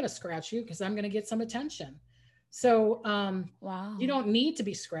hair. I'm going to scratch you because I'm going to get some attention. So you Wow. don't need to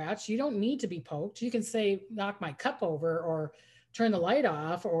be scratched. You don't need to be poked. You can say, knock my cup over, or turn the light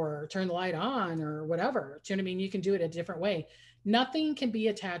off, or turn the light on, or whatever. Do you know what I mean? You can do it a different way. Nothing can be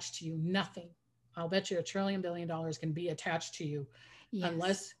attached to you. Nothing. I'll bet you $1 trillion can be attached to you Yes.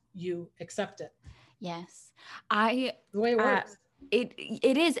 unless you accept it. Yes. I The way it uh works. it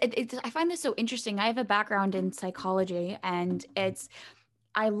is it's I find this so interesting. I have a background in psychology, and it's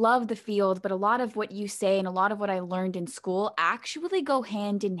I love the field, but a lot of what you say and a lot of what I learned in school actually go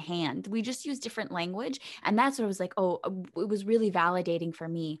hand in hand. We just use different language. And that's what I was like, oh, it was really validating for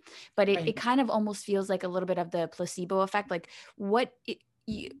me. But it Right. kind of almost feels like a little bit of the placebo effect. Like what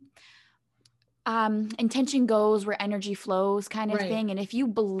you, intention goes where energy flows kind of Right. thing. And if you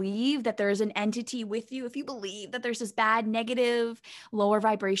believe that there's an entity with you, if you believe that there's this bad, negative, lower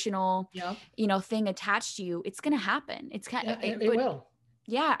vibrational, Yep. thing attached to you, it's going to happen. It's kind of, Yeah, it but will.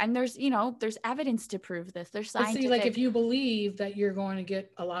 yeah, and there's evidence to prove this. There's But see, like if scientific. you believe that you're going to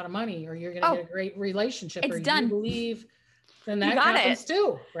get a lot of money, or you're going to get Oh, a great relationship, or it's you done. believe, then You that got it. happens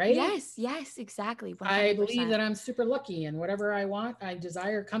too, right? Yes, yes, exactly. I believe 100%. that I'm super lucky and whatever I want, I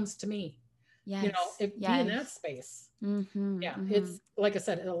desire comes to me. Yes, If be in that yes. space. Mm-hmm, Yeah. mm-hmm. It's like I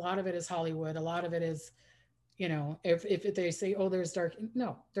said, a lot of it is Hollywood. A lot of it is, if they say, oh, there's dark,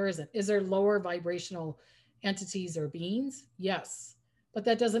 no, there isn't. Is there lower vibrational entities or beings? Yes. But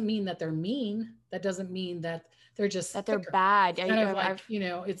that doesn't mean that they're mean. That doesn't mean that they're just That they're thicker. bad. It's kind of like,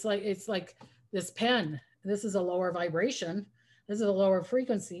 it's like this pen. This is a lower vibration. This is a lower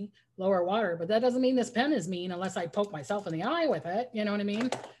frequency, lower water, but that doesn't mean this pen is mean unless I poke myself in the eye with it. You know what I mean?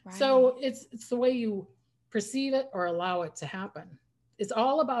 Right. So it's the way you perceive it or allow it to happen. It's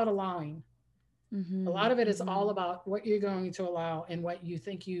all about allowing. A Mm-hmm, lot of it is all mm-hmm. about what you're going to allow and what you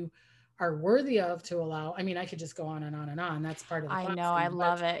think you are worthy of to allow. I mean, I could just go on and on and on. That's part of the I fun know. I thing.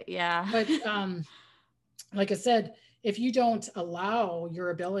 love it. Yeah. But like I said, if you don't allow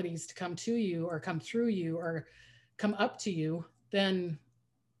your abilities to come to you or come through you or come up to you, then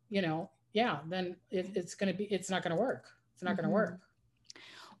yeah, then it's not gonna work. It's not gonna Mm-hmm. work.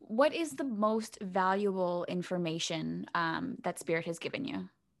 What is the most valuable information that Spirit has given you?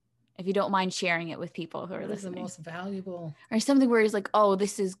 If you don't mind sharing it with people who are What is the listening, most valuable or something where he's like, "Oh,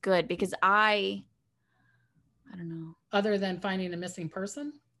 this is good," because I don't know. other than finding a missing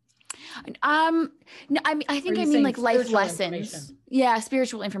person? No, I Or are think I you mean saying like life spiritual lessons. information? Yeah,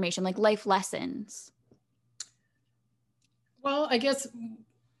 spiritual information, like life lessons. Well, I guess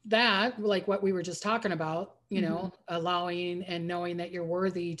that, like what we were just talking about, Mm-hmm. allowing and knowing that you're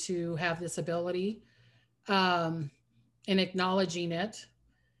worthy to have this ability, um, and acknowledging it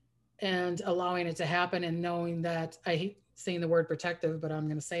and allowing it to happen, and knowing that, I hate saying the word protective, but I'm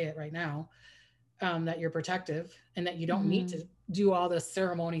going to say it right now, that you're protective and that you don't need Mm-hmm. to do all this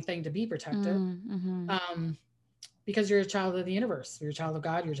ceremony thing to be protective. Mm-hmm. Um, because you're a child of the universe, you're a child of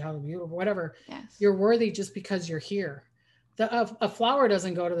God, you're a child of you, or whatever. Yes. You're worthy just because you're here. A flower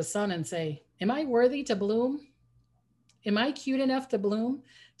doesn't go to the sun and say, am I worthy to bloom? Am I cute enough to bloom?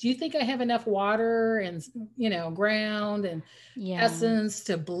 Do you think I have enough water and ground and Yeah. essence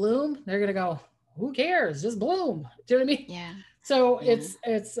to bloom? They're gonna go, who cares? Just bloom. Do you know what I mean? Yeah. So Yeah.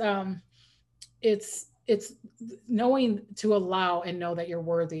 it's knowing to allow and know that you're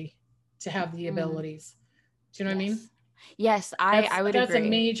worthy to have the Mm. abilities. Do you know what I mean? Yes. Yes, That's I would that's a agree.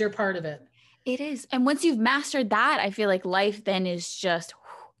 major part of it. It is. And once you've mastered that, I feel like life then is just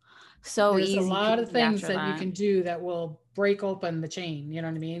so There's a easy lot of peasy things after that you that. can do that will break open the chain. You know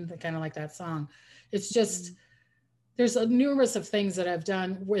what I mean? Kind of like that song. It's just Mm. there's a numerous of things that I've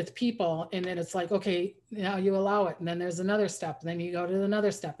done with people, and then it's like, okay, now you allow it, and then there's another step, and then you go to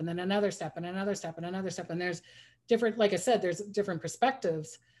another step, and then another step, and another step, and another step, and there's different, like I said, there's different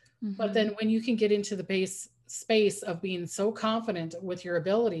perspectives. But Mm-hmm. then when you can get into the base space of being so confident with your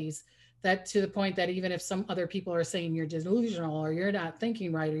abilities, that to the point that even if some other people are saying you're delusional or you're not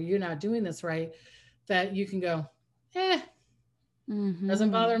thinking right or you're not doing this right, that you can go, eh, doesn't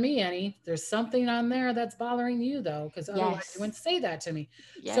Mm-hmm. bother me any. There's something on there that's bothering you though, because otherwise you Yes. wouldn't say that to me.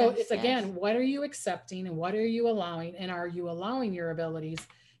 So Yes. it's Yes. again, what are you accepting and what are you allowing? And are you allowing your abilities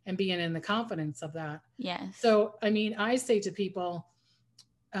and being in the confidence of that? Yes. So, I mean, I say to people,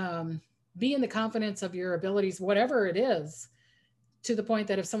 um, be in the confidence of your abilities, whatever it is, to the point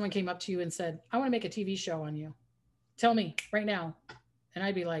that if someone came up to you and said, I want to make a TV show on you, tell me right now. And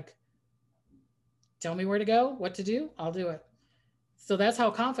I'd be like, tell me where to go, what to do, I'll do it. So that's how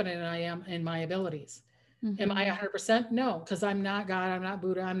confident I am in my abilities. Am I 100%? No, because I'm not God, I'm not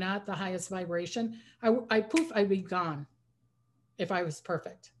Buddha, I'm not the highest vibration. I'd be gone if I was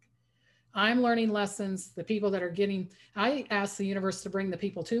perfect. I'm learning lessons. The people that are getting, I ask the universe to bring the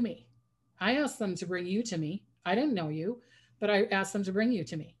people to me. I asked them to bring you to me. I didn't know you, but I asked them to bring you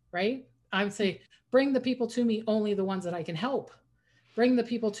to me, right? I would say, bring the people to me, only the ones that I can help. Bring the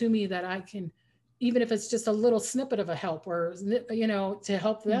people to me that I can, even if it's just a little snippet of a help, or, to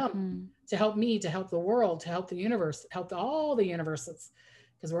help them, to help me, to help the world, to help the universe, help all the universes,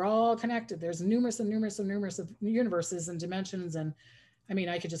 because we're all connected. There's numerous and numerous and numerous of universes and dimensions. And I mean,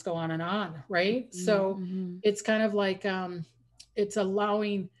 I could just go on, right? So it's kind of like,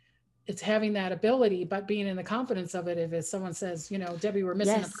 it's having that ability, but being in the confidence of it. If someone says, Debbie, we're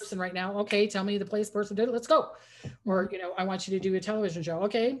missing a person right now. Okay, tell me the place person did it. Let's go. Or, I want you to do a television show.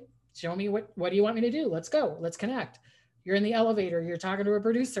 Okay, show me what do you want me to do? Let's go. Let's connect. You're in the elevator. You're talking to a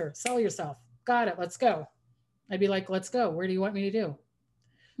producer. Sell yourself. Got it. Let's go. I'd be like, let's go. Where do you want me to do?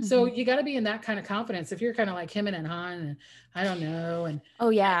 So you got to be in that kind of confidence. If you're kind of like him and Han, and I don't know, and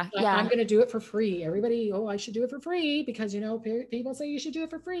I'm going to do it for free. Everybody, I should do it for free because people say you should do it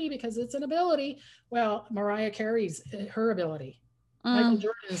for free because it's an ability. Well, Mariah Carey's her ability. Michael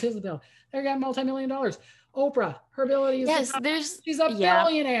Jordan is his ability. They got multi-million dollars. Oprah, her ability is she's a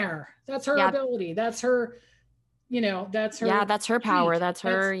billionaire. That's her ability. That's her. That's her. Yeah, that's her power. That's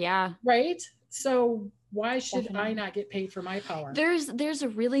her. Right. So why should I not get paid for my power? There's a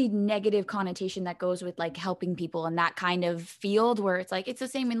really negative connotation that goes with like helping people in that kind of field, where it's like, it's the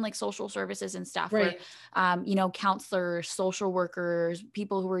same in like social services and stuff, right? Where, counselors, social workers,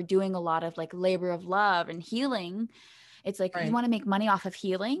 people who are doing a lot of like labor of love and healing. It's like, you want to make money off of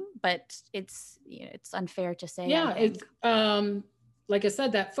healing, but it's unfair to say. Yeah. It's, like I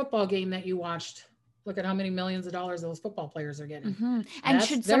said, that football game that you watched, look at how many millions of dollars those football players are getting. And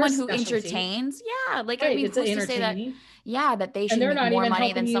should someone who entertains, like, I mean, who's to say that, that they should make more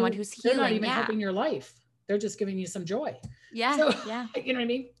money than someone who's healing? They're not even helping your life. They're just giving you some joy. Yeah. So, yeah. You know what I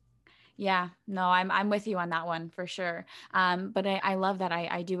mean? Yeah, no, I'm with you on that one for sure. But I love that.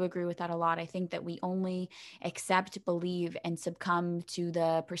 I do agree with that a lot. I think that we only accept, believe, and succumb to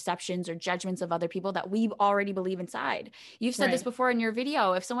the perceptions or judgments of other people that we already believe inside. You've said this before in your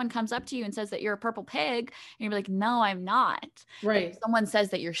video. If someone comes up to you and says that you're a purple pig, and you're like, no, I'm not. Right. But if someone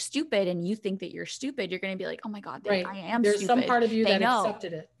says that you're stupid and you think that you're stupid, you're going to be like, oh my God, I am There's stupid. Some part of you that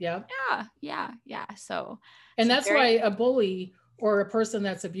accepted it. Yeah. Yeah. So. And that's why a bully or a person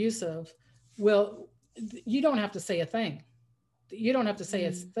that's abusive you don't have to say a thing. You don't have to say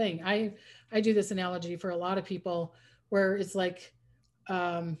a thing. I do this analogy for a lot of people where it's like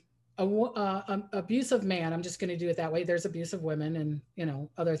abusive man. I'm just going to do it that way. There's abusive women and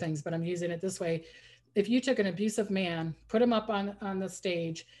other things, but I'm using it this way. If you took an abusive man, put him up on the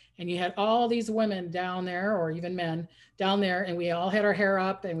stage, and you had all these women down there, or even men down there, and we all had our hair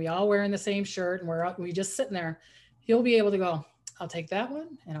up and we all wearing the same shirt, and we just sitting there, he'll be able to go, I'll take that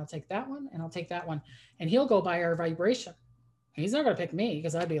one, and I'll take that one, and I'll take that one. And he'll go by our vibration. He's not going to pick me,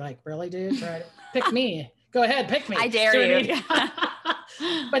 because I'd be like, really, dude? Try to pick me. Go ahead, pick me. I dare you.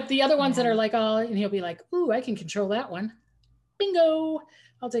 But the other ones that are like, and he'll be like, ooh, I can control that one. Bingo.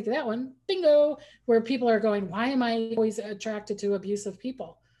 I'll take that one. Bingo. Where people are going, why am I always attracted to abusive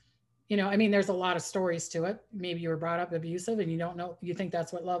people? I mean, there's a lot of stories to it. Maybe you were brought up abusive and you don't know, you think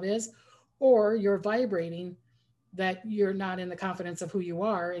that's what love is, or you're vibrating that you're not in the confidence of who you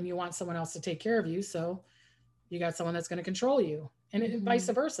are and you want someone else to take care of you. So you got someone that's going to control you, and vice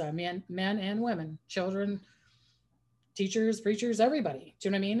versa. Men and women, children, teachers, preachers, everybody. Do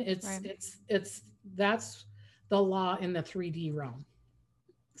you know what I mean? It's that's the law in the 3D realm.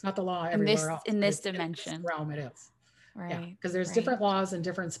 It's not the law everywhere else. In this dimension. In this realm it is. Right. Yeah, because there's different laws in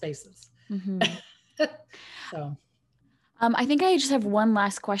different spaces. So I think I just have one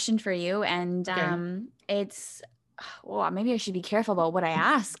last question for you, and it's, well, maybe I should be careful about what I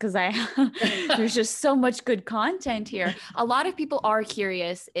ask, because there's just so much good content here. A lot of people are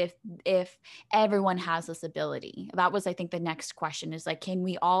curious if everyone has this ability. That was, I think, the next question is like, can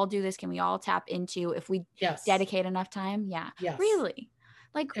we all do this? Can we all tap into if we dedicate enough time? Yeah. Yes. Really?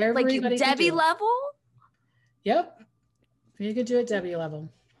 Like Everybody Debbie level? Yep. You could do it Debbie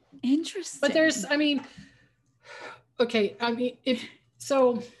level. Interesting. But there's,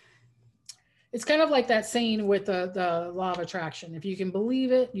 it's kind of like that saying with the law of attraction. If you can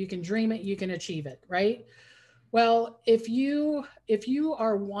believe it, you can dream it, you can achieve it, right? Well, if you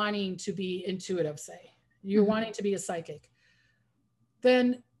are wanting to be intuitive, say you're Mm-hmm. wanting to be a psychic,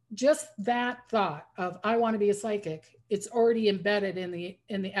 then just that thought of I want to be a psychic, it's already embedded in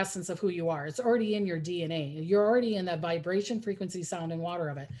the essence of who you are. It's already in your DNA. You're already in that vibration, frequency, sound, and water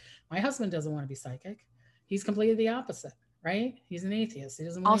of it. My husband doesn't want to be psychic. He's completely the opposite, right? He's an atheist. He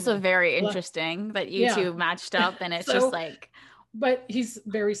doesn't believe Also in very well, interesting that you yeah. two matched up, and it's just So like, but he's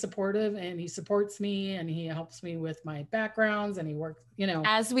very supportive and he supports me and he helps me with my backgrounds and he works,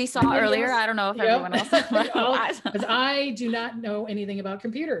 as we my saw earlier, videos. I don't know if Yep. everyone else. Because I do not know anything about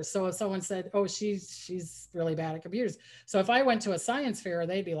computers. So if someone said, oh, she's really bad at computers. So if I went to a science fair,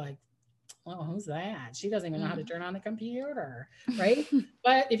 they'd be like, well, who's that? She doesn't even know how to turn on the computer. Right.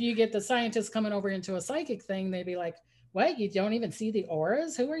 But if you get the scientists coming over into a psychic thing, they'd be like, what? You don't even see the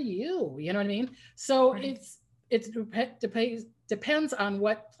auras? Who are you? You know what I mean? So Right. it depends on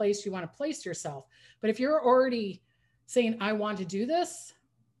what place you want to place yourself. But if you're already saying, I want to do this,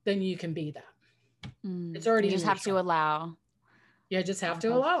 then you can be that. It's already You just in your have to chart. allow. You just have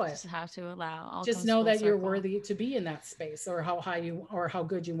to allow it. Just have to allow. All Just comes know full that you're circle. worthy to be in that space or how high you or how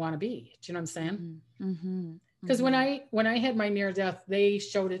good you want to be. Do you know what I'm saying? Because when I had my near death, they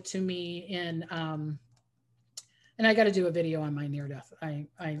showed it to me in and I got to do a video on my near death. I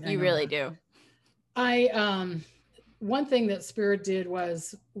You know really that. do. I one thing that spirit did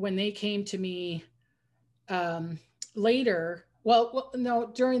was when they came to me later, well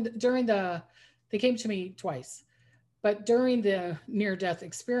no, during the they came to me twice. But during the near death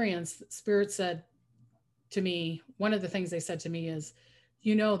experience, spirit said to me, one of the things they said to me is,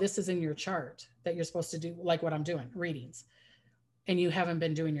 this is in your chart that you're supposed to do, like what I'm doing, readings, and you haven't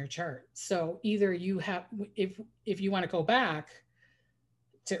been doing your chart. So either you have, if you want to go back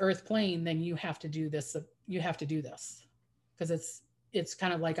to earth plane, then you have to do this. You have to do this because it's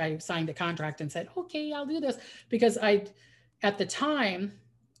kind of like I signed a contract and said, okay, I'll do this because at the time,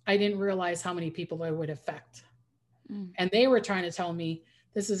 I didn't realize how many people it would affect. And they were trying to tell me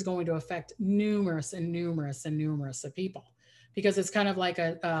this is going to affect numerous and numerous and numerous of people because it's kind of like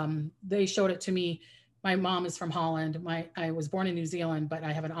they showed it to me. My mom is from Holland. I was born in New Zealand, but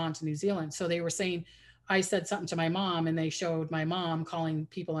I have an aunt in New Zealand. So they were saying, I said something to my mom and they showed my mom calling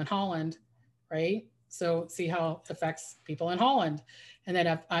people in Holland, right? So see how it affects people in Holland. And then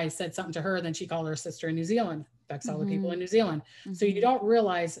if I said something to her, then she called her sister in New Zealand, affects all the people in New Zealand. So you don't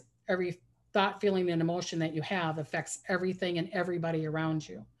realize every thought, feeling, and emotion that you have affects everything and everybody around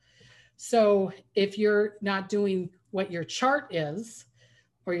you. So if you're not doing what your chart is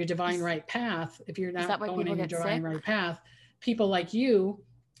or your divine right path, if you're not going in your divine right path, people like you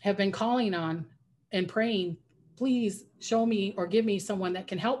have been calling on and praying, please show me or give me someone that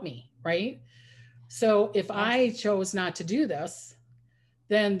can help me, right? So if I chose not to do this,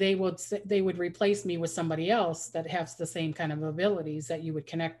 then they would replace me with somebody else that has the same kind of abilities that you would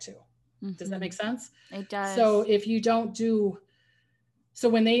connect to. Does that make sense? It does. So if you don't do, so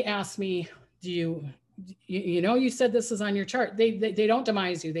when they ask me, do you said this is on your chart, they don't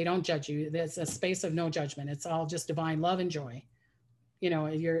demise you. They don't judge you. There's a space of no judgment. It's all just divine love and joy.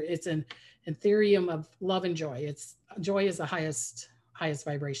 It's an ethereum of love and joy. Joy is the highest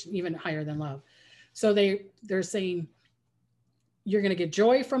vibration, even higher than love. So they're saying, you're going to get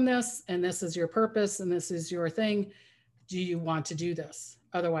joy from this, and this is your purpose, and this is your thing. Do you want to do this?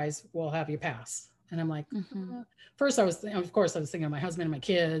 Otherwise, we'll have you pass. And I'm like, first I was thinking of my husband and my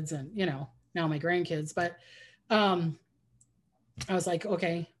kids and, now my grandkids, but I was like,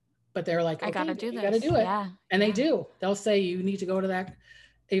 okay, but they're like, okay, I gotta do this. You got to do it. Yeah. And they do. They'll say, you need to go to that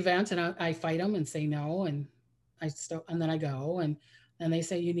event. And I fight them and say no. And and then I go and they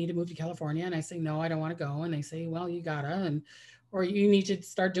say, you need to move to California. And I say, no, I don't want to go. And they say, well, you gotta, or you need to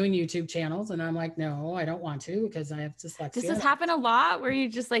start doing YouTube channels. And I'm like, no, I don't want to because I have dyslexia. Does this happen a lot where you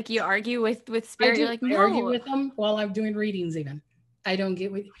just like, you argue with spirit? You're like, no. I argue with them while I'm doing readings even. I don't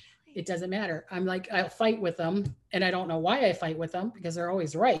get it doesn't matter. I'm like, I'll fight with them. And I don't know why I fight with them because they're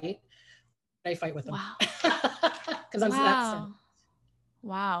always right. I fight with them. Wow. Because I'm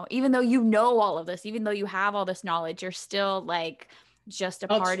Wow. Even though you know all of this, even though you have all this knowledge, you're still like just a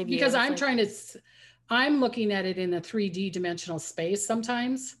part of you. Because I'm looking at it in a 3D dimensional space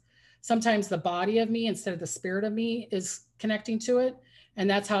sometimes. Sometimes the body of me instead of the spirit of me is connecting to it. And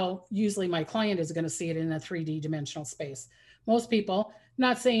that's how usually my client is going to see it in a 3D dimensional space. Most people,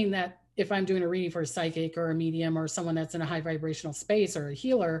 not saying that if I'm doing a reading for a psychic or a medium or someone that's in a high vibrational space or a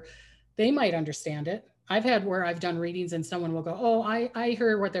healer, they might understand it. I've had where I've done readings and someone will go, oh, I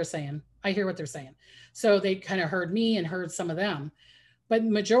hear what they're saying. I hear what they're saying. So they kind of heard me and heard some of them. But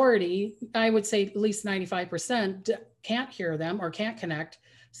majority, I would say at least 95% can't hear them or can't connect.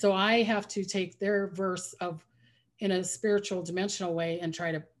 So I have to take their verse of in a spiritual dimensional way and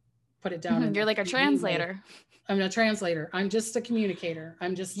try to put it down in You're a like a 3D way. translator. I'm a translator. I'm just a communicator.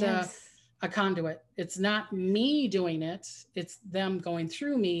 I'm just Yes. a conduit. It's not me doing it. It's them going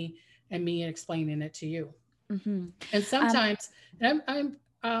through me and me explaining it to you. Mm-hmm. And Um, sometimes,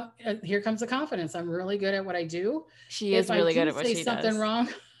 and here comes the confidence. I'm really good at what I do. she If is I really good do at what say she something does. wrong,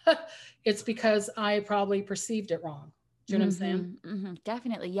 it's because I probably perceived it wrong. Do you know what I'm saying?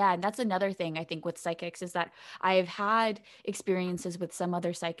 Definitely. Yeah. And that's another thing I think with psychics is that I've had experiences with some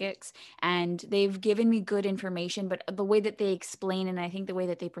other psychics and they've given me good information, but the way that they explain and I think the way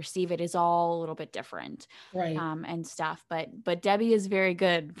that they perceive it is all a little bit different, Right. and stuff. But Debbie is very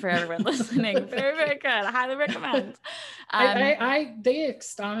good for everyone listening. Very, Thank you. very good. I highly recommend. Um, They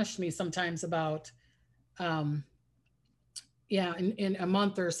astonish me sometimes about, um, yeah, in a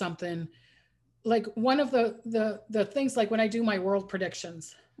month or something. Like one of the things, like when I do my world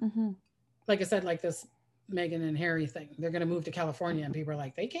predictions, mhm. like I said, like this Meghan and Harry thing, they're going to move to California, and people are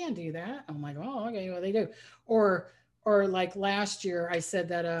like, they can't do that. I'm like, oh, okay, well they do. Or or like last year, I said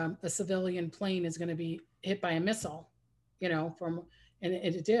that a civilian plane is going to be hit by a missile, from, and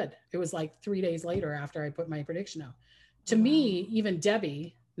it did. It was like 3 days later after I put my prediction out. To Wow. me, even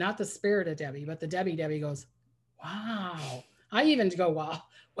Debbie, not the spirit of Debbie, but the Debbie goes, wow. I even go, wow,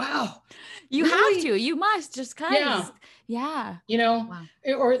 wow, You have really? to. You must just Yeah, cuz. Yeah. you know Wow.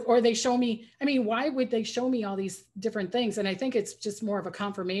 or they show me, I mean, why would they show me all these different things? And I think it's just more of a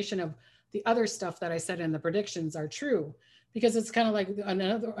confirmation of the other stuff that I said in the predictions are true, because it's kind of like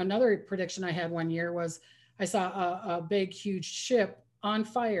another prediction I had one year was I saw a big huge ship on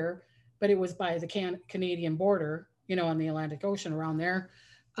fire, but it was by the Canadian border, on the Atlantic Ocean around there,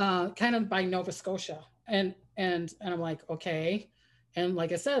 kind of by Nova Scotia. And I'm like, okay. And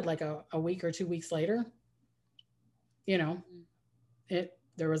like I said, like a week or 2 weeks later, you know it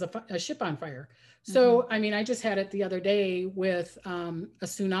there was a ship on fire. Mhm. So I mean, I just had it the other day with a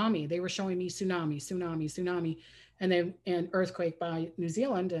tsunami. They were showing me tsunami, and earthquake by New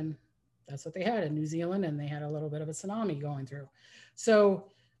Zealand, and that's what they had in New Zealand, and they had a little bit of a tsunami going through. So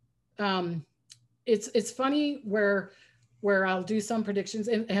um, it's funny where I'll do some predictions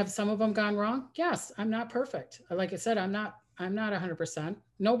and have some of them gone wrong. Yes, I'm not perfect. Like I said, I'm not 100%.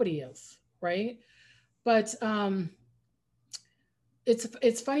 Nobody is, right? But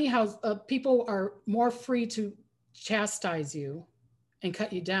it's funny how people are more free to chastise you and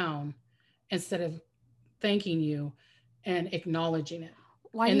cut you down instead of thanking you and acknowledging it.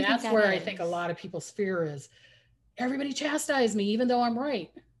 Why do And you think that's that where I think a is? lot of people's fear is. Everybody chastise me even though I'm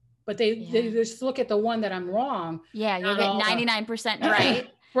right, but they Yeah. just look at the one that I'm wrong, Yeah, you'll not get all 99% the right.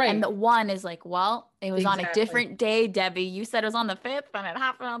 And right. the one is like, well, it was on a Exactly. different day, Debbie. You said it was on the 5th and it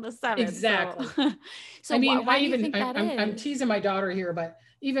happened on the 7th. So Exactly. so I mean, why do you think that I'm is? teasing my daughter here, but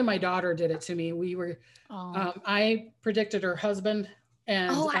even my daughter did it to me. Oh. I predicted her husband,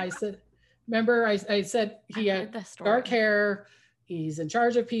 and Oh, I said, remember, I said I've he had heard this dark story. hair, he's in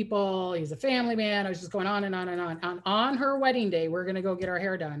charge of people, he's a family man. I was just going on and on and on. On her wedding day, we're going to go get our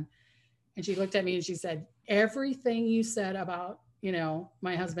hair done. And she looked at me and she said, everything you said about,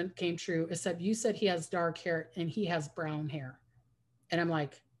 my husband came true, except you said he has dark hair and he has brown hair. And I'm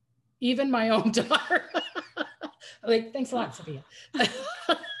like, even my own daughter. Like, thanks a lot, Sophia.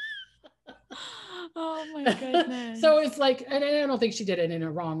 Oh my So goodness. it's like, and I don't think she did it in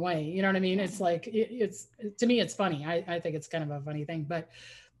a wrong way. You know what I mean? Yeah. It's like, it's, to me, it's funny. I think it's kind of a funny thing, but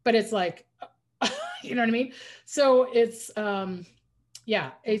it's like, you know what I mean? So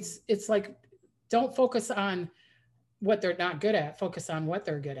yeah, it's like, don't focus on what they're not good at, focus on what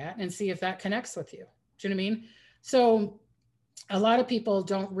they're good at and see if that connects with you. Do you know what I mean? So a lot of people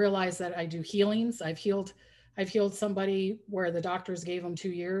don't realize that I do healings. I've healed somebody where the doctors gave them 2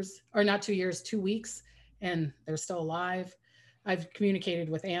 years, or not 2 years, 2 weeks, and they're still alive. I've communicated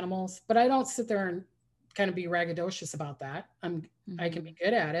with animals, but I don't sit there and kind of be ragadocious about that. I can be Mhm.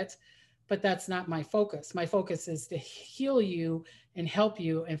 good at it, but that's not my focus. My focus is to heal you and help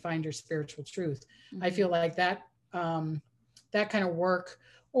you and find your spiritual truth. I feel Mhm. like that kind of work,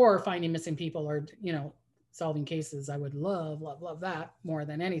 or finding missing people, or solving cases, I would love, love, love that more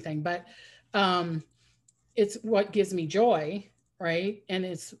than anything. But um, it's what gives me joy, right? And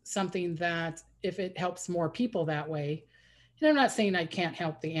it's something that if it helps more people that way, and I'm not saying I can't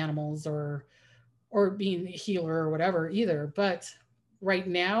help the animals or being a healer or whatever either, but right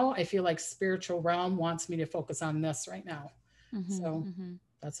now I feel like spiritual realm wants me to focus on this right now. Mhm. So Mhm.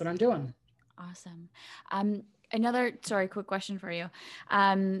 that's what I'm doing. Awesome. Um, Sorry, quick question for you.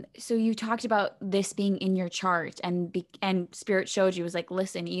 So you talked about this being in your chart, and Spirit showed you, was like,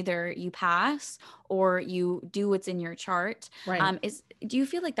 listen, either you pass or you do what's in your chart. Right. Do you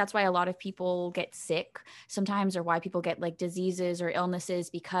feel like that's why a lot of people get sick sometimes, or why people get like diseases or illnesses,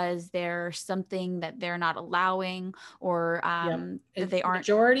 because there's something that they're not allowing, or Yep. that they aren't?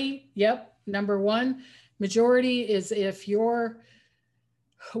 Majority. Yep. Number one, majority is if you're,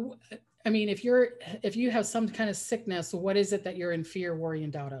 I mean, if you have some kind of sickness, what is it that you're in fear, worry,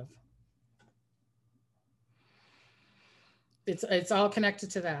 and doubt of? It's all connected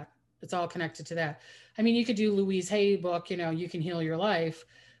to that. It's all connected to that. I mean, you could do Louise Hay book, you can heal your life,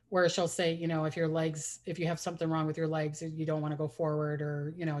 where she'll say, if you have something wrong with your legs, you don't want to go forward,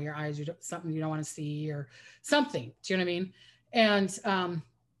 or, your eyes, something you don't want to see, or something. Do you know what I mean? And,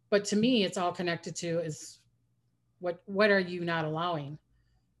 but to me, it's all connected to is what are you not allowing?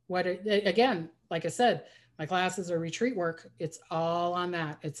 Again, like I said, my classes or retreat work, it's all on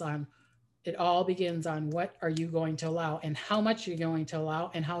that. It all begins on what are you going to allow, and how much you're going to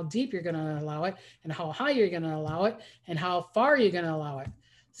allow, and how deep you're going to allow it, and how high you're going to allow it, and how far you're going to allow it.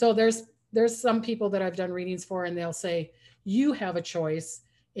 So there's some people that I've done readings for, and they'll say, you have a choice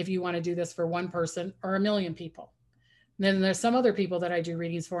if you want to do this for one person or a million people. And then there's some other people that I do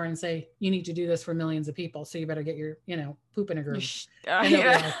readings for and say, you need to do this for millions of people. So you better get your, poop in a groove. And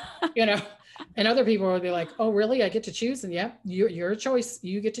they'll be like, and other people will be like, oh, really? I get to choose? And yeah, you're a choice.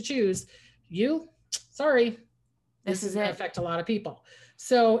 You get to choose. Sorry, this is going to affect a lot of people.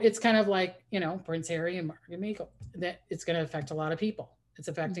 So it's kind of like, Prince Harry and Meghan Markle, that it's going to affect a lot of people. It's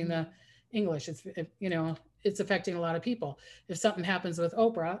affecting the English. It's affecting a lot of people. If something happens with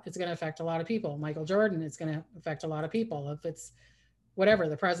Oprah, it's going to affect a lot of people. Michael Jordan, it's going to affect a lot of people. If it's whatever,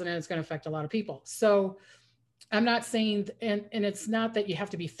 the president, it's going to affect a lot of people. So I'm not saying, and it's not that you have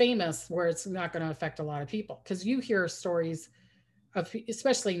to be famous where it's not going to affect a lot of people, because you hear stories of,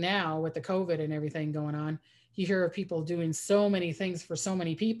 especially now with the COVID and everything going on, you hear of people doing so many things for so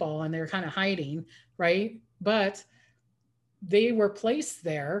many people, and they're kind of hiding, right? But they were placed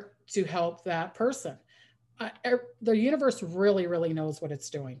there to help that person. The universe really, really knows what it's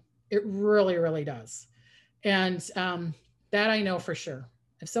doing. It really, really does. And that I know for sure.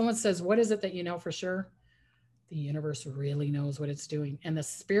 If someone says, what is it that you know for sure? The universe really knows what it's doing. And the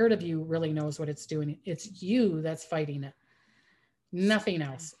spirit of you really knows what it's doing. It's you that's fighting it. Nothing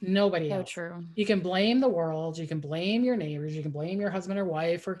else. Nobody else. So true. You can blame the world. You can blame your neighbors. You can blame your husband or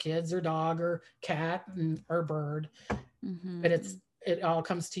wife or kids or dog or cat or bird. But it all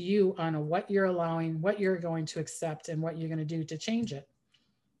comes to you on what you're allowing, what you're going to accept, and what you're going to do to change it.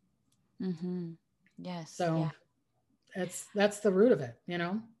 Yes. So that's the root of it,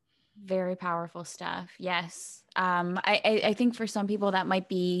 Very powerful stuff. Yes. I think for some people that might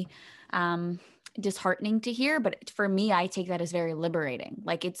be disheartening to hear, but for me, I take that as very liberating.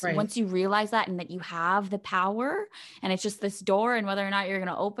 Like it's once you realize that, and that you have the power, and it's just this door, and whether or not you're going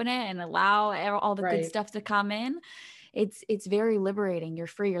to open it and allow all the good stuff to come in, it's very liberating. You're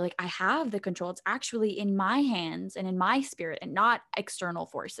free. You're like, I have the control. It's actually in my hands and in my spirit, and not external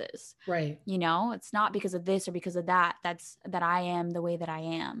forces. Right. It's not because of this or because of that. That I am the way that I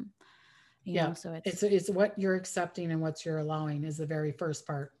am. You know, so it's what you're accepting and what you're allowing is the very first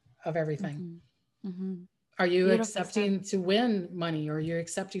part of everything. Are you accepting to win money? Or are you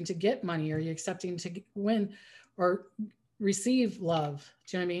accepting to get money? Or are you accepting to win or receive love?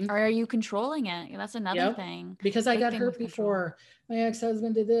 Do you know what I mean? Or are you controlling it? That's another thing. Because I got hurt before. My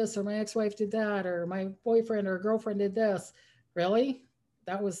ex-husband did this, or my ex-wife did that, or my boyfriend or girlfriend did this. Really?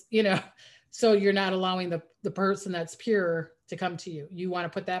 That was, so you're not allowing the person that's pure to come to you. You want to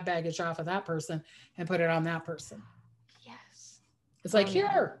put that baggage off of that person and put it on that person. Yes. It's like,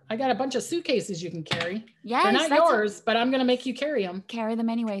 here, I got a bunch of suitcases you can carry. Yes. They're not yours, but I'm going to make you carry them. Carry them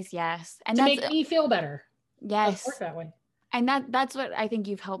anyways. Yes. And to make me feel better. Yes. Work that way. And that's what I think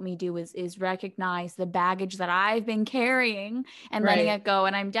you've helped me do is recognize the baggage that I've been carrying and letting it go.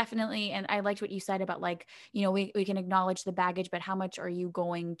 And I'm definitely, and I liked what you said about like, we can acknowledge the baggage, but how much are you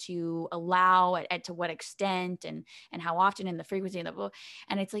going to allow it, to what extent, and how often, and the frequency and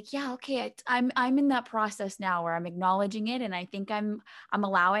and it's like, yeah, okay. I'm in that process now where I'm acknowledging it. And I think I'm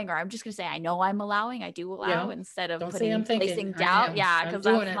allowing, or I'm just going to say, I know I'm allowing, I do allow, instead of placing doubt. Yeah. Cause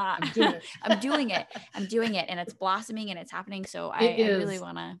that's not, I'm doing it. I'm doing it, and it's blossoming and it's happening. So I really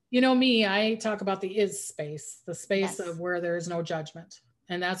want to, me, I talk about the is space, the space of where there is no judgment.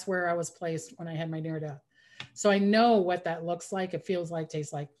 And that's where I was placed when I had my near death. So I know what that looks like. It feels like,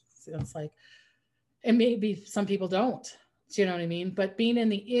 tastes like, it's like, and maybe some people don't, do you know what I mean? But being in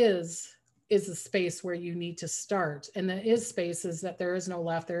the is a space where you need to start. And the is space is that there is no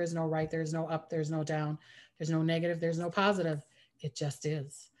left, there is no right, there is no up, there's no down. There's no negative. There's no positive. It just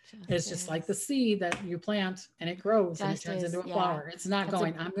is. It's just like the seed that you plant and it grows and it turns into a flower. It's not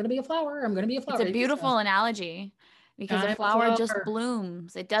going, I'm going to be a flower. I'm going to be a flower. It's a beautiful analogy because a flower just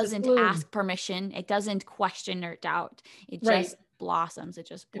blooms. It doesn't ask permission. It doesn't question or doubt. It just blossoms. It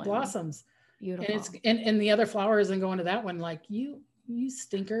just blooms. It blossoms. Beautiful. And the other flower isn't going to that one like, you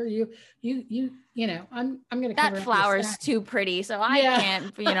stinker, I'm gonna that flower's too pretty, so I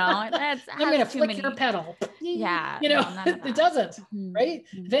can't, that's I'm gonna flick your petal. It doesn't. Right.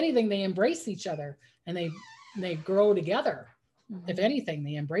 If anything, they embrace each other and they grow together. If anything,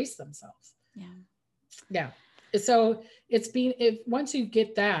 they embrace themselves. So once you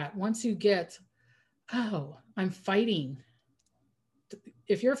get, oh, I'm fighting,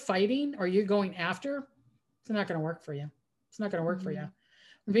 if you're fighting or you're going after, it's not going to work for you. It's not going to work for you.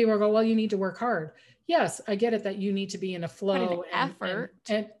 When people go, well, you need to work hard. Yes, I get it that you need to be in a flow and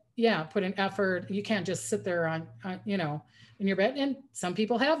put in effort. You can't just sit there on in your bed. And some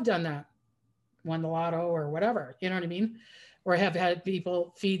people have done that, won the lotto or whatever, you know what I mean? Or have had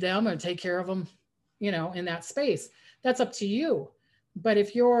people feed them and take care of them, in that space. That's up to you. But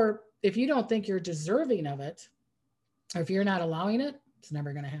if you don't think you're deserving of it, or if you're not allowing it, it's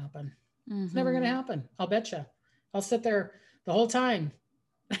never going to happen. It's never going to happen. I'll bet you. I'll sit there the whole time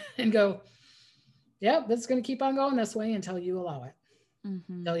and go, yeah, this is going to keep on going this way until you allow it,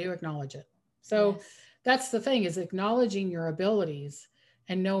 until you acknowledge it. So that's the thing, is acknowledging your abilities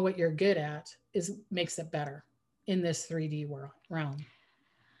and know what you're good at makes it better in this 3D realm.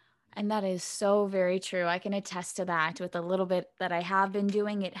 And that is so very true. I can attest to that. With a little bit that I have been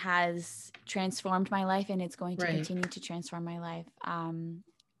doing, it has transformed my life, and it's going to continue to transform my life.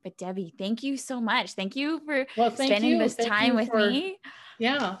 But Debbie, thank you so much. Thank you for spending this time with me.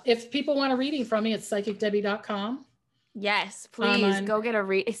 Yeah. If people want a reading from me, it's psychicdebbie.com. Yes, please go get a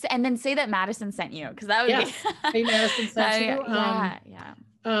read. And then say that Madison sent you, because that would be. Hey, Madison sent you. Yeah.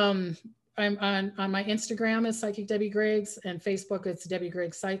 I'm on my Instagram is Psychic Debbie Griggs, and Facebook it's Debbie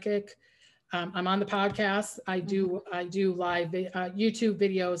Griggs Psychic. I'm on the podcast. I do live YouTube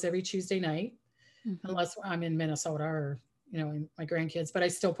videos every Tuesday night, unless I'm in Minnesota or my grandkids, but I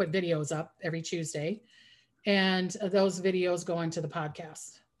still put videos up every Tuesday, and those videos go into the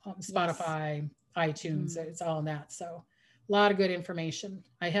podcast, Spotify, iTunes. It's all in that. So a lot of good information.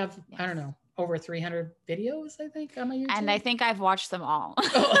 I have, I don't know, over 300 videos, I think, on my YouTube. And I think I've watched them all.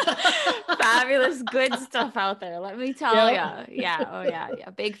 Fabulous, good stuff out there. Let me tell you. Yeah. Oh yeah.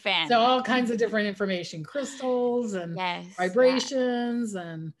 Big fan. So all kinds of different information, crystals and vibrations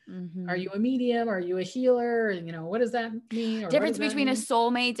and are you a medium? Are you a healer? And what does that mean? Or difference between a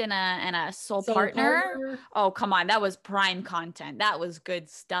soulmate and a soul partner. Oh, come on. That was prime content. That was good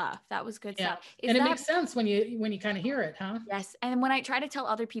stuff. Stuff. And it makes sense when you kind of hear it, huh? Yes. And when I try to tell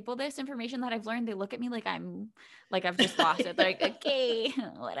other people this information that I've learned, they look at me like I've just lost it. They're like, okay,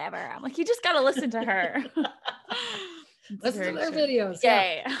 whatever. I'm like, you just got to listen to her. Listen to their videos.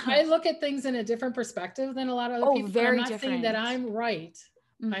 Yeah. I look at things in a different perspective than a lot of other people. Very I'm not different. saying that I'm right.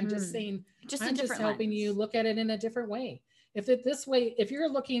 I'm just saying, I'm just helping you look at it in a different way. If you're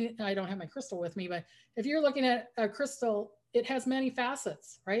looking, I don't have my crystal with me, but if you're looking at a crystal, it has many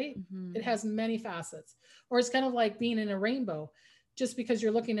facets, right? It has many facets. Or it's kind of like being in a rainbow. Just because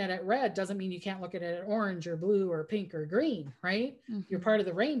you're looking at it red doesn't mean you can't look at it orange or blue or pink or green, right? You're part of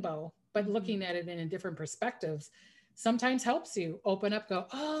the rainbow, but looking at it in different perspectives sometimes helps you open up, go,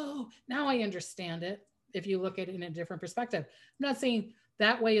 oh, now I understand it. If you look at it in a different perspective. I'm not saying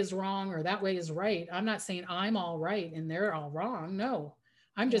that way is wrong or that way is right. I'm not saying I'm all right and they're all wrong. No,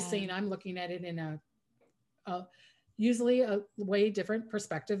 I'm just saying I'm looking at it in a usually a way different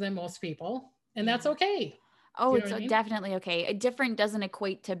perspective than most people. And that's okay. Oh, it's definitely okay. A different doesn't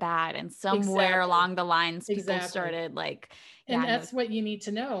equate to bad. And somewhere along the lines, people started and that's what you need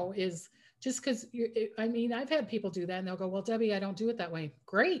to know is just because I've had people do that and they'll go, well, Debbie, I don't do it that way.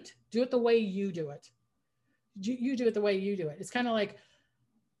 Great. Do it the way you do it. You do it the way you do it. It's kind of like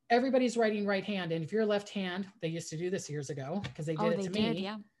everybody's writing right hand. And if you're left hand, they used to do this years ago because they did it to me.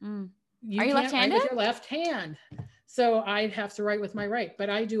 Yeah. Are you left-handed? With your left hand. So I'd have to write with my right, but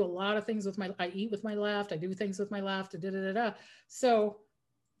I do a lot of things I eat with my left. I do things with my left. So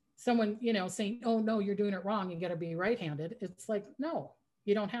someone, saying, oh no, you're doing it wrong. You got to be right-handed. It's like, no,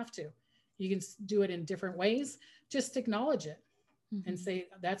 you don't have to. You can do it in different ways. Just acknowledge it and say,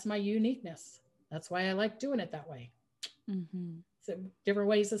 that's my uniqueness. That's why I like doing it that way. So different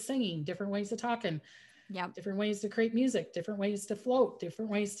ways of singing, different ways of talking, different ways to create music, different ways to float,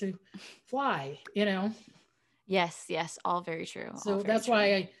 different ways to fly, Yes, all very true. So that's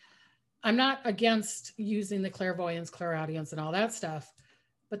why I'm not against using the clairvoyance, clairaudience, and all that stuff,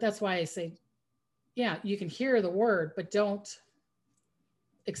 but that's why I say yeah, you can hear the word, but don't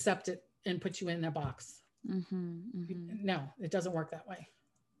accept it and put you in a box. No, it doesn't work that way.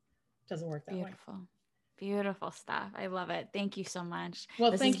 It doesn't work that way. Beautiful. Beautiful stuff. I love it. Thank you so much.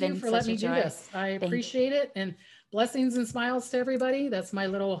 Well, This has thank you been for such letting a me do joy. this. I Thank appreciate it. And blessings and smiles to everybody. That's my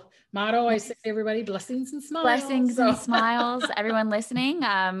little motto. I say to everybody, blessings and smiles. Blessings and smiles, everyone listening.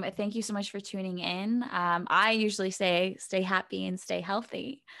 Thank you so much for tuning in. I usually say stay happy and stay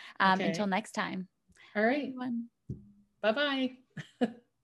healthy. Okay. Until next time. All right. Bye, everyone. Bye-bye.